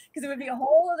 Because it would be a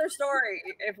whole other story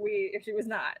if she was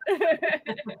not.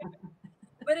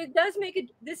 But it does make it,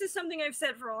 this is something I've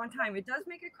said for a long time. It does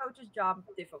make a coach's job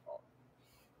difficult.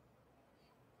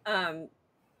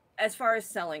 As far as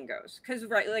selling goes. Because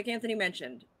right, like Anthony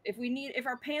mentioned, if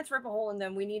our pants rip a hole in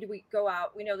them, we go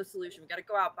out, we know the solution. We got to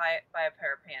go out, buy a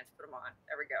pair of pants, put them on.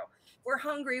 There we go. We're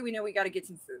hungry, we know we got to get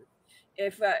some food.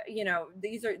 If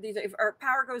if our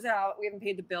power goes out, we haven't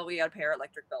paid the bill, we got to pay our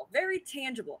electric bill. Very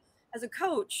tangible. As a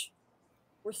coach,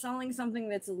 we're selling something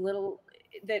that's a little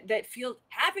that feels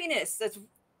happiness. That's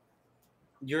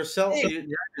you're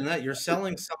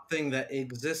selling something that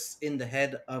exists in the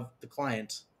head of the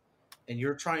client, and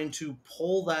you're trying to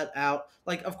pull that out.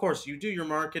 Like, of course, you do your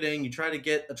marketing, you try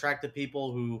to attract the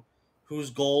people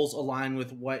whose goals align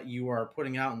with what you are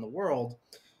putting out in the world.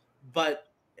 But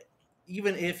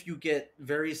even if you get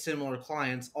very similar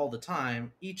clients all the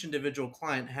time, each individual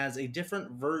client has a different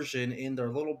version in their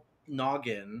little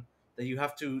noggin that you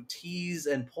have to tease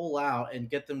and pull out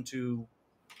and get them to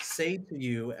say to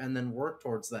you and then work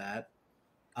towards that.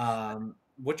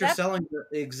 What you're selling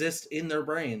exists in their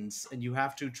brains, and you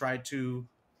have to try to,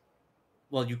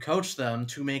 you coach them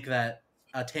to make that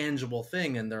a tangible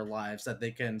thing in their lives that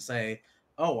they can say,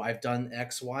 oh, I've done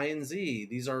X, Y, and Z.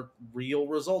 These are real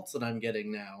results that I'm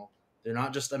getting now. They're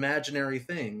not just imaginary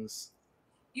things.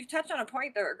 You've touched on a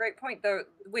point, though, a great point, though,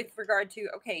 with regard to,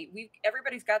 okay,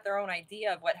 everybody's got their own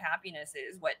idea of what happiness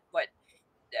is, what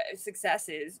success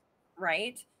is,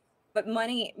 right? But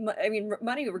money,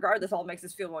 regardless, all makes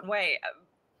us feel one way.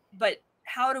 But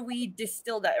how do we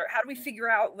distill that, or how do we figure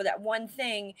out that one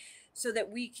thing so that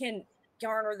we can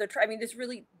garner this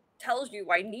really tells you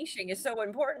why niching is so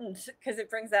important, because it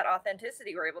brings that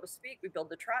authenticity. We're able to speak, we build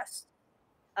the trust,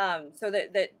 so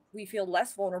that we feel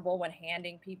less vulnerable when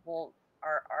handing people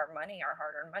our money, our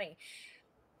hard-earned money.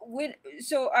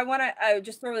 So I want to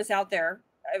just throw this out there.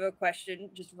 I have a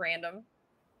question, just random.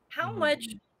 How much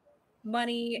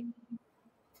money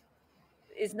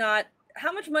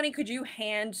how much money could you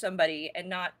hand somebody and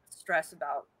not stress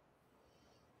about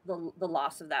the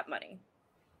loss of that money,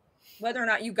 whether or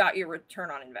not you got your return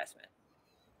on investment?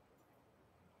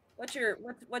 What's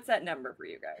that number for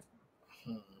you guys?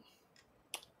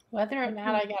 Whether or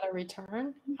not I got a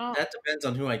return? Oh. That depends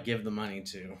on who I give the money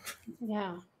to.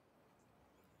 Yeah.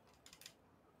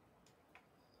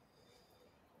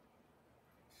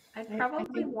 I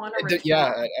probably want to.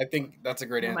 Yeah, I think that's a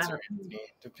great answer. Anthony.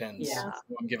 Depends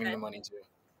who I'm giving the money to.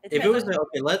 If it was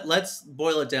let's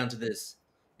boil it down to this.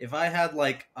 If I had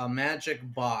like a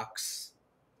magic box,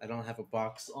 I don't have a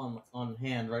box on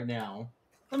hand right now.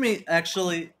 Let me I'm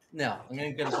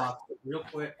gonna get a box real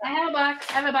quick. I have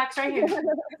a box right here.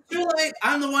 Too late.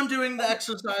 I'm the one doing the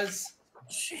exercise.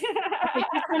 We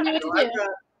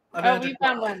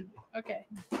found one. Okay.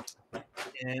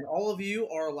 And all of you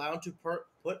are allowed to put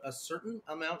a certain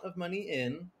amount of money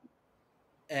in,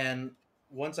 and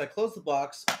once I close the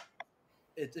box,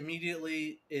 it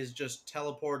immediately is just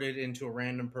teleported into a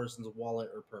random person's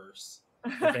wallet or purse.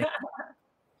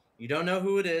 You don't know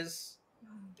who it is.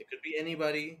 It could be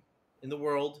anybody in the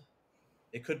world.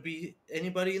 It could be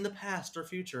anybody in the past or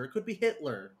future. It could be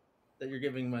Hitler that you're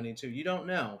giving money to. You don't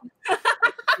know.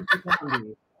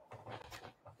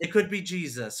 It could be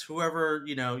Jesus, whoever,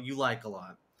 you like a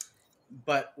lot.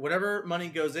 But whatever money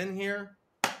goes in here,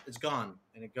 it's gone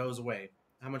and it goes away.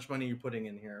 How much money are you putting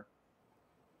in here?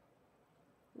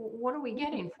 What are we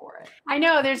getting for it? I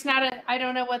know I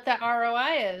don't know what the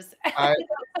ROI is. But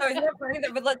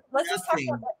let's just talk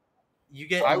about that. You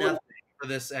get nothing for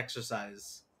this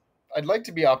exercise. I'd like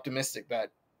to be optimistic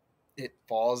that it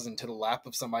falls into the lap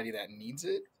of somebody that needs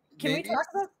it. Can we talk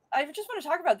about? I just want to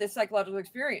talk about this psychological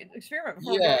experiment before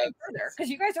we go further, because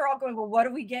you guys are all going, well, what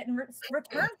do we get in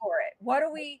return for it? What do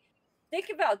we think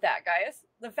about that, guys?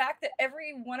 The fact that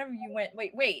every one of you went,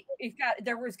 wait,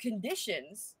 there was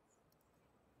conditions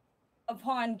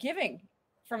upon giving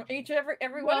from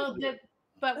every one of you.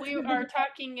 But we are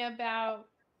talking about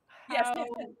how,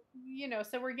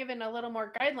 so we're given a little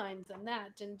more guidelines than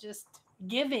that, and just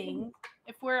giving.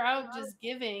 If we're out just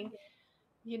giving,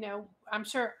 I'm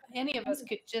sure any of us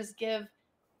could just give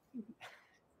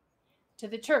to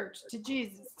the church, to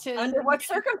Jesus. Under what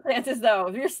circumstances, though?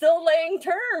 You're still laying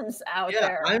terms out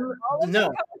there.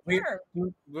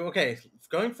 Okay,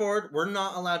 going forward, we're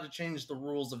not allowed to change the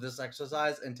rules of this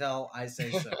exercise until I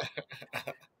say so.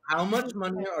 How much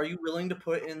money are you willing to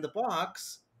put in the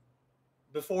box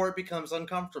before it becomes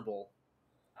uncomfortable?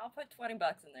 I'll put $20 in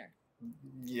there.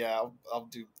 Yeah, I'll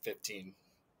do 15.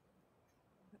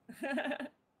 I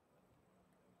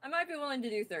might be willing to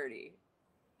do 30.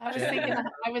 I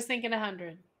was thinking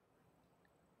 100.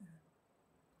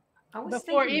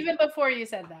 Even before you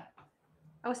said that.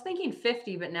 I was thinking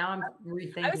 50, but now I'm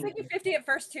rethinking. I was thinking 50 at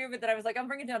first too, but then I was like, I'm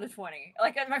bringing it down to 20.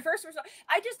 Like my first result,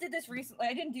 I just did this recently.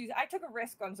 I took a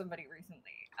risk on somebody recently.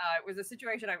 It was a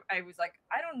situation I was like,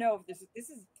 I don't know if this is,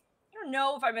 I don't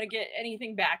know if I'm going to get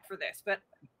anything back for this, but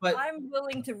I'm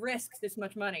willing to risk this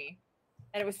much money.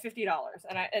 And it was $50.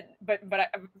 And I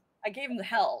gave him the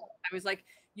hell. I was like,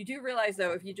 you do realize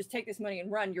though, if you just take this money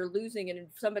and run, you're losing in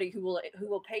somebody who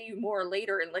will pay you more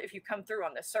later and if you come through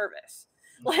on this service.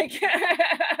 Like,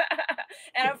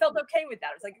 and I felt okay with that.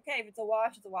 I was like, okay, if it's a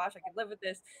wash, it's a wash. I can live with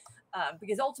this,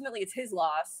 because ultimately it's his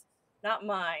loss, not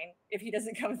mine, if he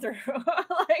doesn't come through.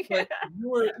 Like,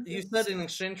 you said in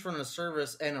exchange for a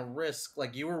service and a risk,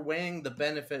 like you were weighing the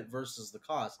benefit versus the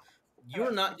cost. You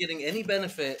are not getting any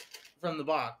benefit from the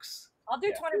box. I'll do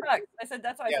 $20. I said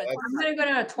that's why I said. I'm gonna go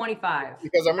to 25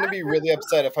 because I'm gonna be really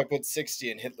upset if I put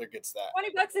 60 and Hitler gets that.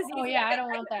 $20 is easy. Oh yeah, I don't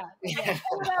want that. Yeah.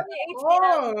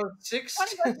 Oh, 60. $20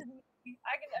 is easy.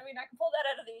 I can pull that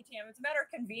out of the ATM. It's a matter of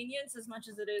convenience as much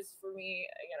as it is for me,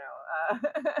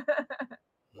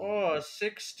 Oh,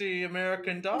 60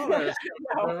 American dollars.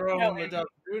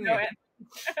 No,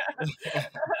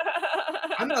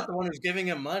 I'm not the one who's giving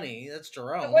him money. That's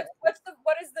Jerome. What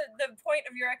is the point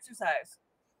of your exercise?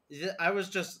 I was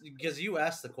just, because you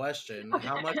asked the question,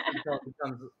 how much until it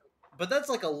becomes, but that's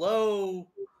like a low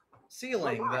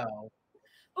ceiling though.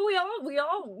 But we all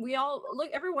look,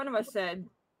 every one of us said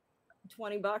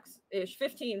 $20 ish,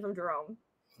 15 from Jerome.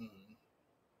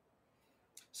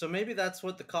 So maybe that's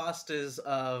what the cost is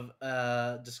of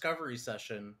a discovery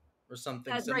session or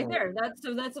something. That's similar. right there.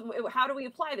 That's how do we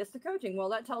apply this to coaching? Well,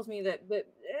 that tells me that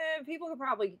people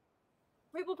probably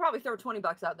throw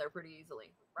 $20 out there pretty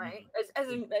easily, right? As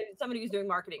somebody who's doing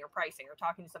marketing or pricing or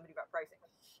talking to somebody about pricing.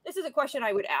 This is a question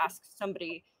I would ask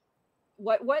somebody: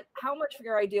 how much for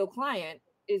your ideal client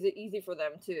is it easy for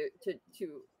them to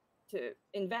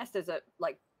invest as a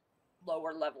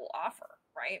lower level offer,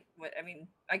 right?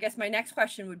 I guess my next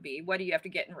question would be, what do you have to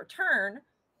get in return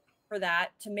for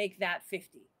that to make that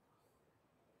 50?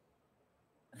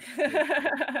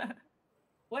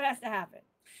 What has to happen?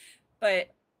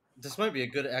 But this might be a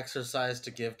good exercise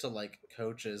to give to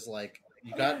coaches. What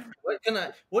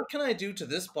can I do to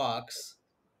this box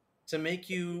to make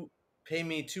you pay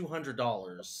me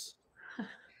 $200 for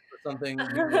something?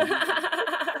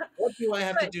 What do I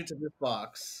have to do to this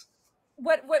box?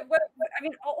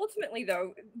 Ultimately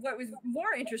though, what was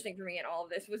more interesting for me in all of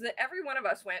this was that every one of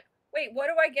us went, wait, what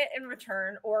do I get in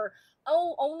return? Or,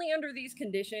 oh, only under these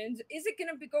conditions. Is it going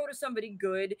to go to somebody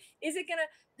good? Is it going to,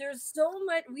 there's so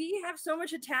much, we have so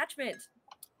much attachment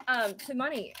to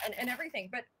money and everything.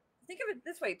 But think of it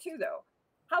this way too, though.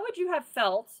 How would you have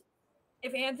felt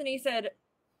if Anthony said,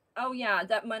 oh yeah,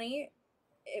 that money,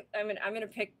 I'm going to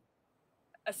pick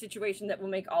a situation that will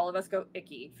make all of us feel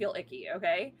icky.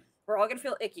 Okay. We're all going to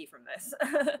feel icky from this.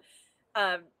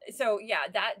 So yeah,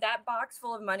 that box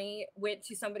full of money went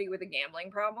to somebody with a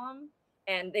gambling problem,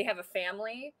 and they have a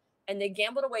family, and they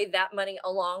gambled away that money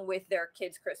along with their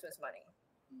kids' Christmas money.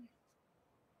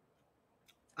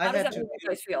 How does that make you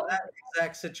guys feel? That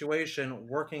exact situation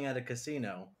working at a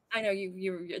casino. I know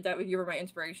you were my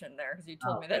inspiration there because you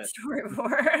told me that story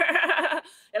before.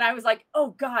 And I was like,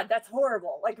 oh God, that's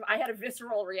horrible. Like I had a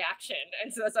visceral reaction.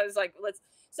 And so I was like,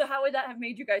 so how would that have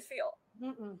made you guys feel?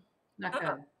 Not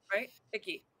good. Right?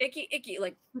 Icky.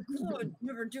 Like, oh,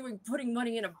 never putting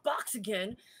money in a box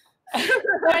again.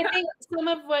 I think some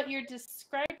of what you're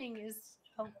describing is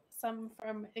some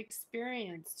from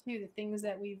experience too, the things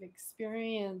that we've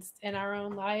experienced in our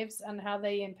own lives and how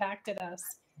they impacted us.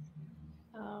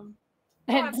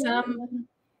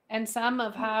 And some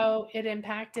of how it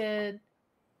impacted,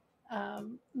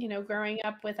 growing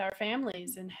up with our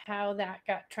families and how that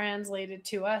got translated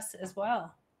to us as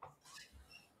well.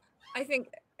 I think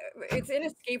it's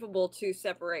inescapable to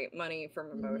separate money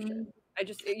from emotion.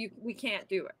 We can't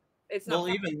do it. It's not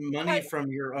even money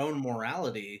from your own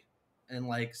morality and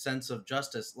sense of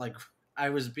justice. Like I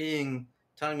was being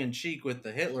tongue in cheek with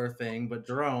the Hitler thing, but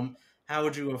Jerome, how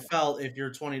would you have felt if your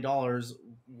 $20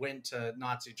 went to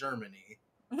Nazi Germany?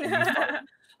 How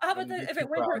about if it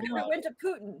went to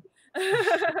Putin?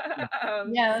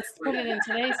 Yeah, let's put it in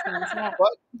today's terms.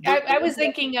 I was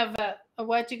thinking of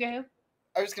what'd you go?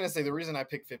 I was gonna say the reason I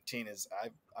picked 15 is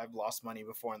I've lost money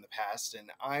before in the past,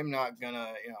 and I'm not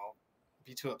gonna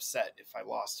be too upset if I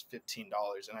lost $15,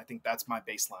 and I think that's my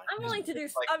baseline. I'm willing to do.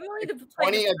 Like, I'm willing to play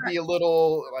 20, the I'd be a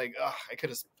little like, I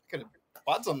could have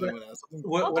bought something with that. I'll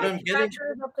What buy I'm getting,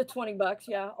 scratchers up to $20.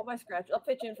 Yeah, I'll buy scratchers. I'll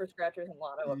pitch in for scratchers and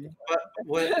lotto up to 20. but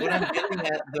what I'm getting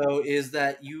at though is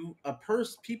that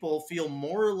people feel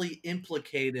morally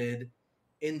implicated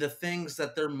in the things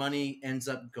that their money ends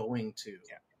up going to.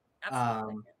 Yeah.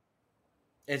 Absolutely.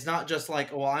 It's not just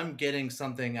like, well, I'm getting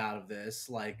something out of this.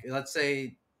 Like, let's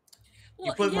say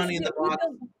Well, put yes, money in the we box.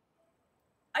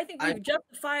 I think we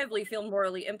justifiably feel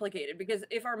morally implicated because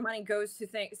if our money goes to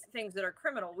things that are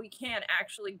criminal, we can't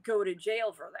actually go to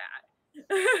jail for that.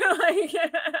 Like,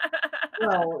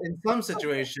 Well, in some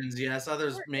situations, yes.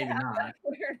 Others, maybe not.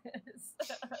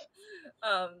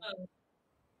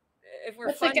 If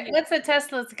we're funding What's the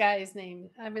Tesla's guy's name?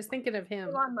 I was thinking of him.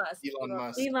 Elon Musk.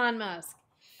 Elon Musk.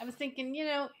 I was thinking, he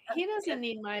doesn't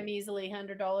need my measly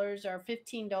 $100 or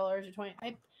 $15 or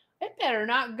 $20. It better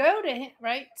not go to him,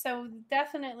 right? So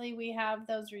definitely we have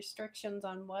those restrictions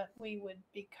on what we would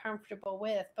be comfortable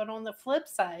with. But on the flip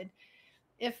side,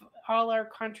 if all our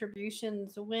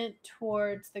contributions went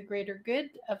towards the greater good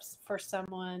for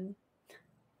someone,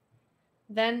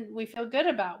 then we feel good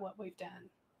about what we've done.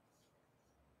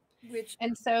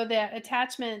 And so the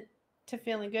attachment to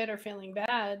feeling good or feeling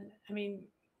bad, I mean,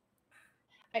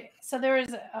 so there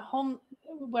was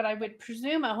what I would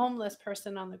presume a homeless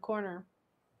person on the corner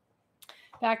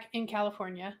back in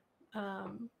California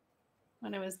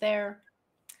when I was there.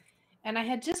 And I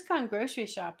had just gone grocery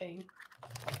shopping.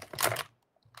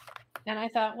 And I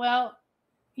thought, well,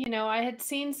 I had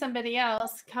seen somebody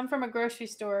else come from a grocery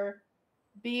store,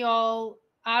 be all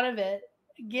out of it,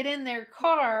 get in their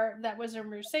car that was a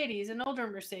Mercedes, an older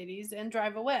Mercedes, and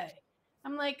drive away.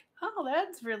 I'm like, oh,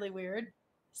 that's really weird.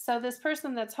 So this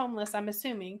person that's homeless, I'm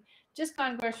assuming, just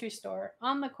gone grocery store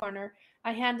on the corner.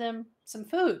 I hand him some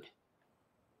food.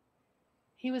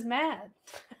 He was mad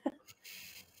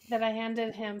that I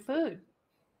handed him food.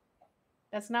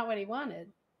 That's not what he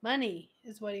wanted. Money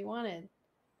is what he wanted.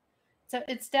 So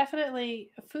it's definitely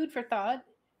food for thought,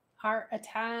 our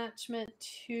attachment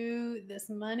to this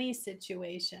money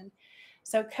situation.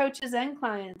 So coaches and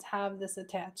clients have this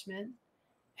attachment,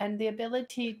 and the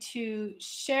ability to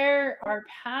share our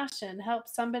passion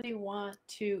helps somebody want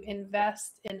to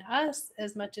invest in us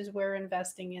as much as we're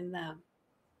investing in them.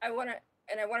 I wanted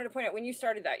to point out, when you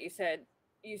started that, you said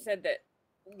that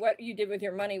what you did with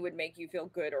your money would make you feel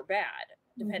good or bad,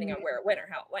 depending on where it went or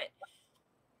how it went.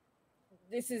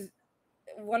 This is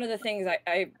one of the things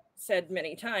I said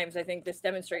many times. I think this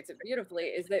demonstrates it beautifully,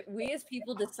 is that we as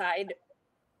people decide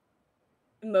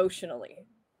emotionally.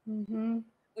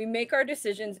 We make our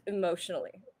decisions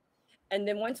emotionally. And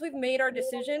then once we've made our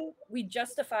decision, we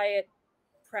justify it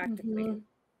practically.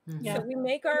 Yeah. So we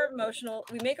make our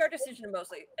decision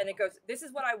emotionally, and it goes, this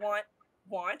is what I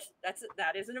want.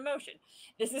 That is an emotion.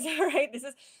 This is all right. This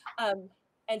is,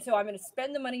 and so I'm going to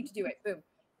spend the money to do it. Boom.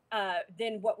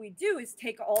 Then what we do is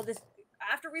take all this,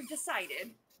 after we've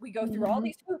decided, we go through all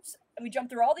these hoops, and we jump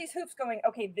through all these hoops going,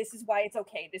 okay, this is why it's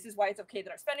okay. This is why it's okay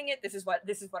that I'm spending it. This is what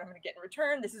I'm going to get in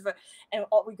return. And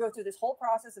we go through this whole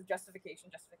process of justification.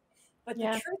 But the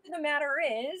truth of the matter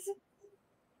is,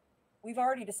 we've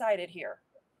already decided here.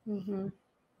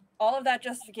 All of that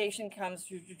justification comes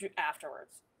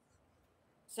afterwards.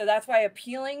 So that's why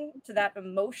appealing to that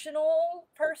emotional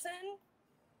person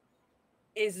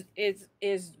is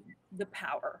the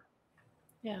power.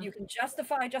 Yeah. You can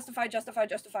justify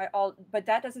all, but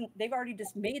that doesn't, they've already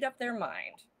just made up their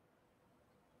mind.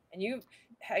 And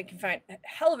I can find a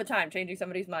hell of a time changing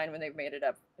somebody's mind when they've made it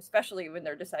up, especially when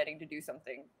they're deciding to do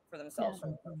something for themselves from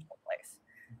the first place.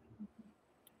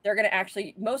 They're going to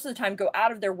actually, most of the time, go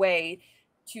out of their way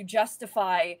to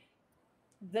justify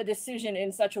the decision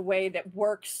in such a way that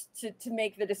works to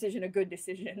make the decision a good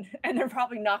decision. And they're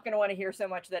probably not going to want to hear so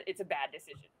much that it's a bad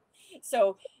decision.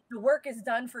 So the work is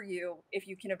done for you if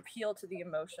you can appeal to the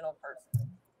emotional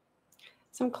person.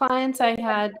 Some clients I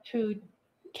had who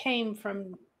came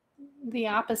from the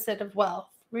opposite of wealth,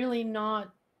 really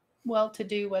not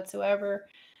well-to-do whatsoever.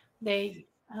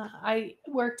 I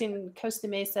worked in Costa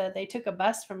Mesa. They took a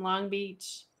bus from Long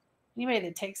Beach. Anybody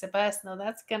that takes a bus,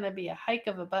 that's going to be a hike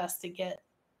of a bus to get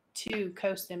to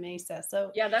Costa Mesa.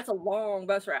 So yeah, that's a long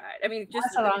bus ride. I mean,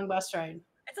 that's a long bus ride.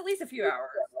 It's at least a few hours.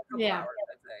 Yeah.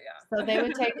 So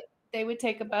they would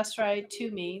take a bus ride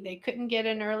to me. They couldn't get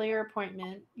an earlier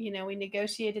appointment. We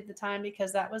negotiated the time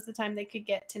because that was the time they could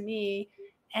get to me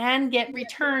and get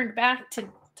returned back to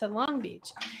Long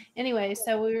Beach. Anyway,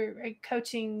 so we were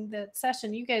coaching the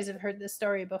session. You guys have heard this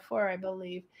story before, I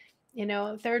believe.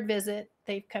 third visit,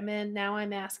 they've come in. Now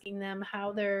I'm asking them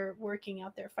how they're working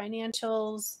out their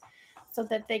financials so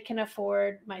that they can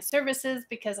afford my services,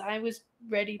 because I was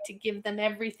ready to give them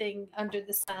everything under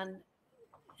the sun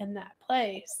in that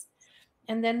place.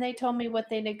 And then they told me what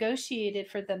they negotiated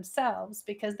for themselves,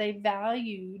 because they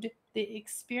valued the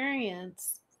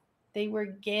experience they were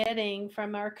getting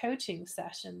from our coaching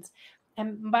sessions.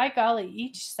 And by golly,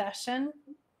 each session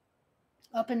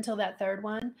up until that third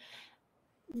one,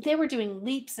 they were doing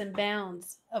leaps and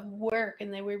bounds of work,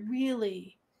 and they were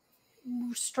really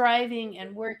striving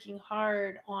and working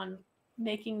hard on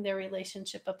making their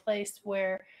relationship a place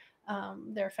where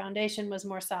their foundation was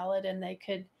more solid, and they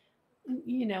could,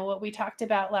 what we talked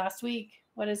about last week,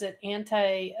 what is it,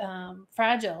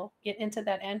 anti-fragile, get into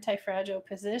that anti-fragile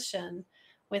position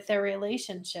with their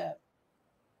relationship.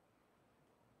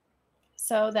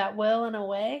 So that will, in a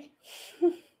way,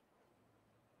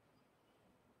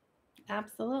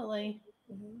 absolutely.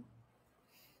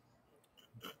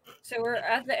 So we're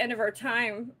at the end of our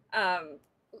time.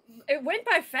 It went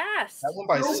by fast. That went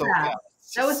by so fast.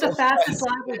 That was the fastest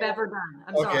live we've ever done.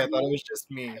 I'm Okay, sorry. I thought it was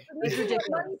just me. This is what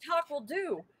money talk will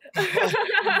do.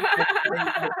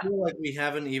 I feel like we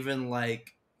haven't even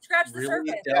Scratch the really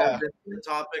surface. delved into the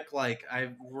topic.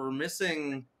 We're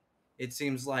missing. It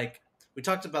seems like we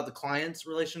talked about the client's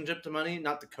relationship to money,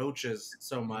 not the coach's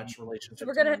so much relationship. So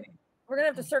we're to gonna money.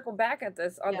 have to circle back at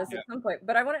this at some point.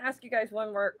 But I want to ask you guys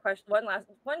one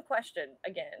question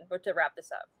again, but to wrap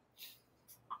this up.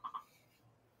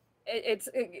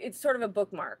 It's sort of a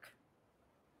bookmark.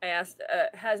 I asked,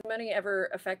 has money ever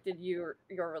affected your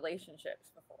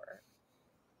relationships before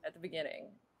at the beginning?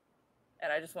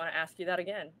 And I just want to ask you that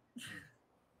again.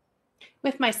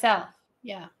 With myself,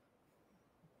 yeah.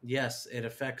 Yes, it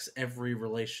affects every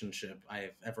relationship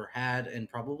I've ever had and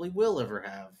probably will ever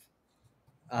have.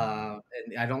 And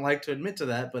I don't like to admit to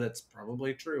that, but it's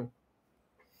probably true.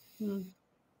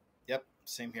 Yep,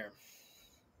 same here.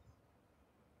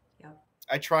 Yep.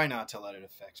 I try not to let it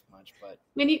affect much, but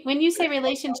When you say it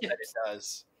relationships,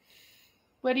 does.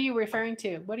 what are you referring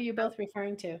to? What are you both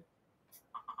referring to?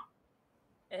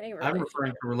 Any I'm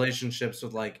referring to relationships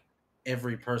with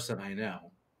every person I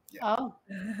know. Yeah. Oh,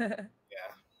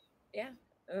 Yeah.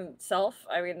 Self.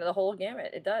 I mean, the whole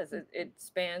gamut. It does. It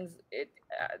spans it.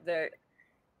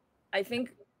 I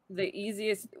think the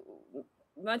easiest,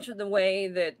 much of the way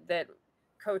that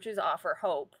coaches offer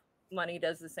hope, money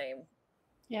does the same.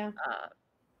 yeah.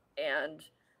 And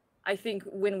I think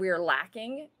when we're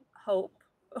lacking hope,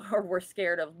 or we're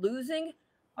scared of losing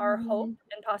our hope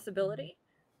and possibility,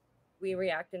 we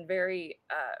react in very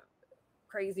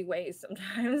crazy ways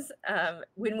sometimes.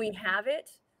 When we have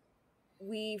it,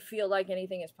 we feel like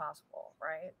anything is possible,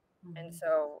 right? And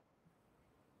so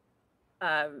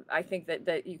I think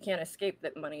that you can't escape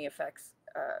that money affects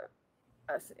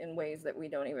us in ways that we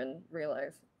don't even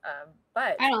realize.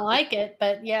 But I don't like it,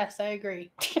 but yes, I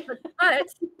agree. but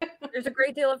there's a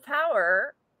great deal of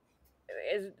power,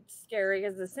 as scary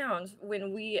as this sounds,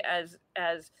 when we as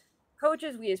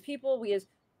coaches, we as people, we as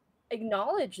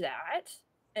acknowledge that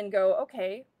and go,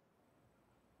 okay,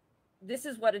 this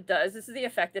is what it does, this is the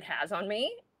effect it has on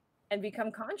me, and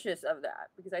become conscious of that,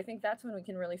 because I think that's when we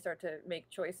can really start to make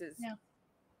choices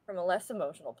from a less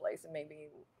emotional place, and maybe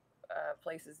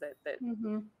places that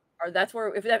are, that's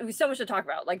where, if that, we so much to talk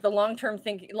about, like the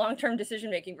long-term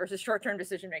decision making versus short-term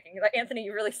decision making. Like Anthony,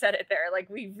 you really said it there. Like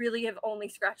we really have only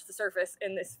scratched the surface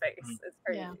in this space. It's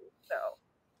crazy. So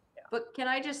But can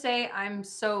I just say, I'm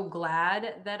so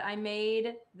glad that I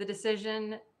made the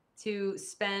decision to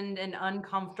spend an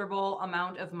uncomfortable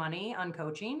amount of money on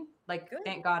coaching. Like,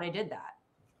 thank God I did that.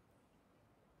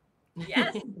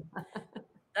 Yes.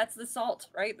 That's the salt,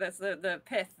 right? That's the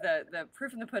pith, the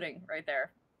proof in the pudding right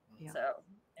there. Yeah. So,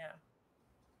 yeah.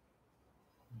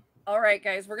 All right,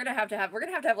 guys, we're gonna have to have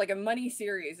like a money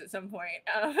series at some point.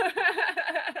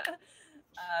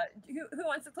 Who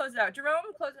wants to close it out? Jerome,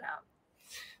 close it out.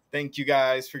 Thank you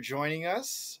guys for joining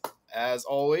us. As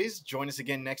always, join us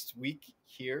again next week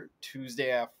here,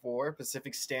 Tuesday at 4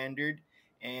 Pacific Standard.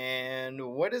 And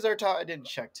what is our topic? I didn't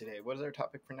check today. What is our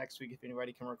topic for next week, if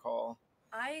anybody can recall?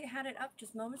 I had it up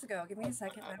just moments ago. Give me a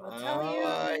second. I will tell you.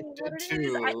 I did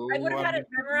too. I would have had it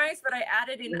memorized, but I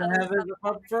added in other Have it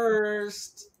up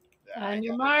first. On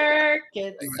your mark,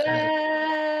 get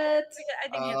set. I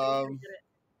think Anthony did it.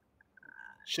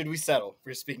 Should we settle?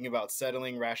 We're speaking about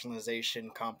settling,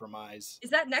 rationalization, compromise. Is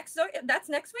that next? That's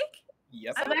next week?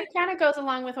 Yep. So that kind of goes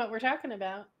along with what we're talking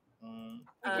about. We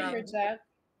can bridge that.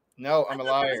 No, I'm a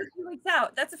liar. That's a few weeks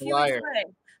out. That's a few weeks away.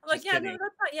 I'm like, Just no, kidding.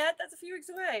 that's not yet. That's a few weeks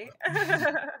away.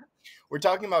 We're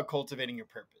talking about cultivating your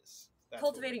purpose.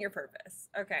 Cultivating your purpose.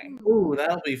 Okay. Ooh,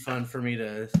 that'll be fun for me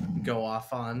to go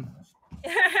off on.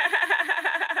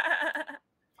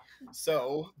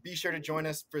 So be sure to join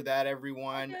us for that,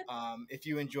 everyone. If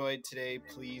you enjoyed today,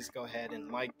 please go ahead and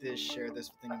like this, share this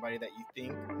with anybody that you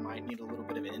think might need a little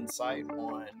bit of insight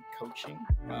on coaching,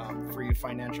 free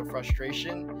financial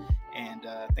frustration. And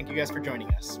thank you guys for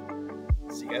joining us.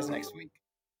 See you guys next week.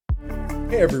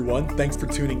 Hey everyone, thanks for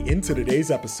tuning in to today's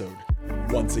episode.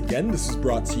 Once again, this is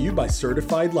brought to you by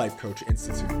Certified Life Coach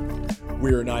Institute.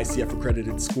 We're an ICF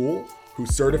accredited school who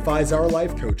certifies our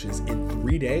life coaches in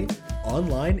 3-day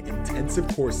online intensive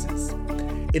courses.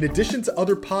 In addition to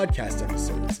other podcast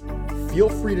episodes, feel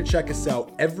free to check us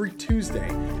out every Tuesday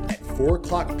at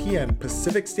 4:00 p.m.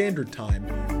 Pacific Standard Time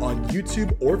on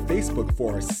YouTube or Facebook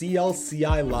for our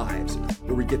CLCI Lives,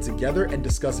 where we get together and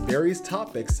discuss various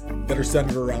topics that are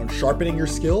centered around sharpening your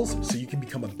skills so you can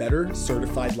become a better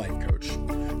certified life coach.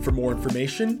 For more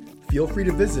information, feel free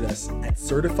to visit us at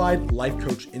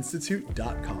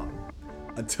CertifiedLifeCoachInstitute.com.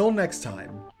 Until next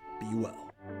time, be well.